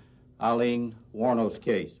involving the Aileen Wuornos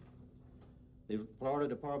case. The Florida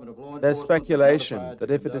Department of Law Enforcement... There's speculation that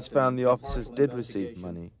if it is found the officers did receive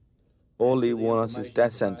money, all Lee Wuornos'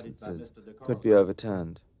 death sentences could be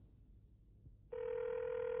overturned.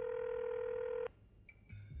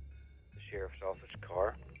 The sheriff's office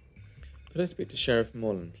car. Could I speak to Sheriff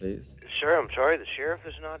Moreland, please? Sir, I'm sorry, the sheriff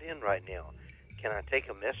is not in right now. Can I take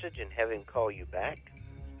a message and have him call you back?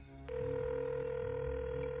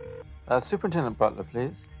 Superintendent Butler,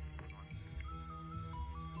 please.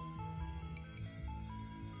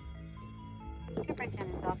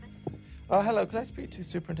 Superintendent's office. Oh, hello. Could I speak to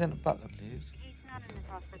Superintendent Butler, please? He's not in his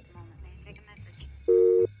office at the moment. May I take a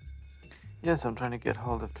message? Yes, I'm trying to get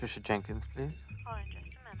hold of Tricia Jenkins, please. Hold on just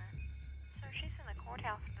a minute. Sir, she's in the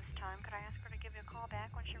courthouse at this time. Could I ask her to give you a call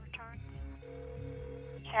back when she returns?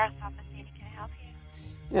 Sheriff's office, Edie, can I help you?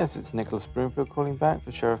 Yes, it's Nicholas Broomfield calling back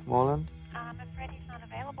for Sheriff Moreland. I'm afraid he's not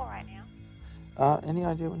available right now. Any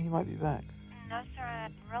idea when he might be back? No, sir, I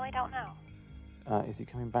really don't know. Is he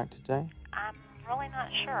coming back today? I'm really not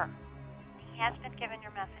sure. He has been given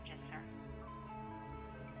your messages, sir.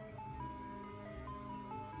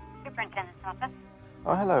 Superintendent's office.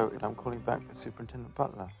 Oh, hello. I'm calling back for Superintendent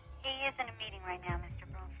Butler. He is in a meeting right now, Mr.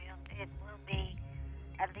 Broomfield. It will be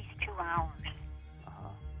at least 2 hours.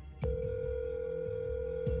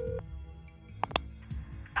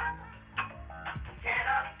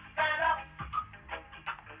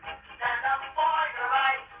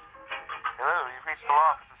 Hello, you've reached the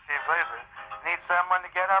law office of Steve Glazer. Need someone to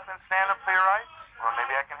get up and stand up for your rights? Well,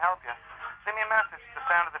 maybe I can help you. Send me a message to the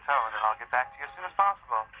sound of the tone, and I'll get back to you as soon as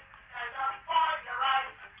possible.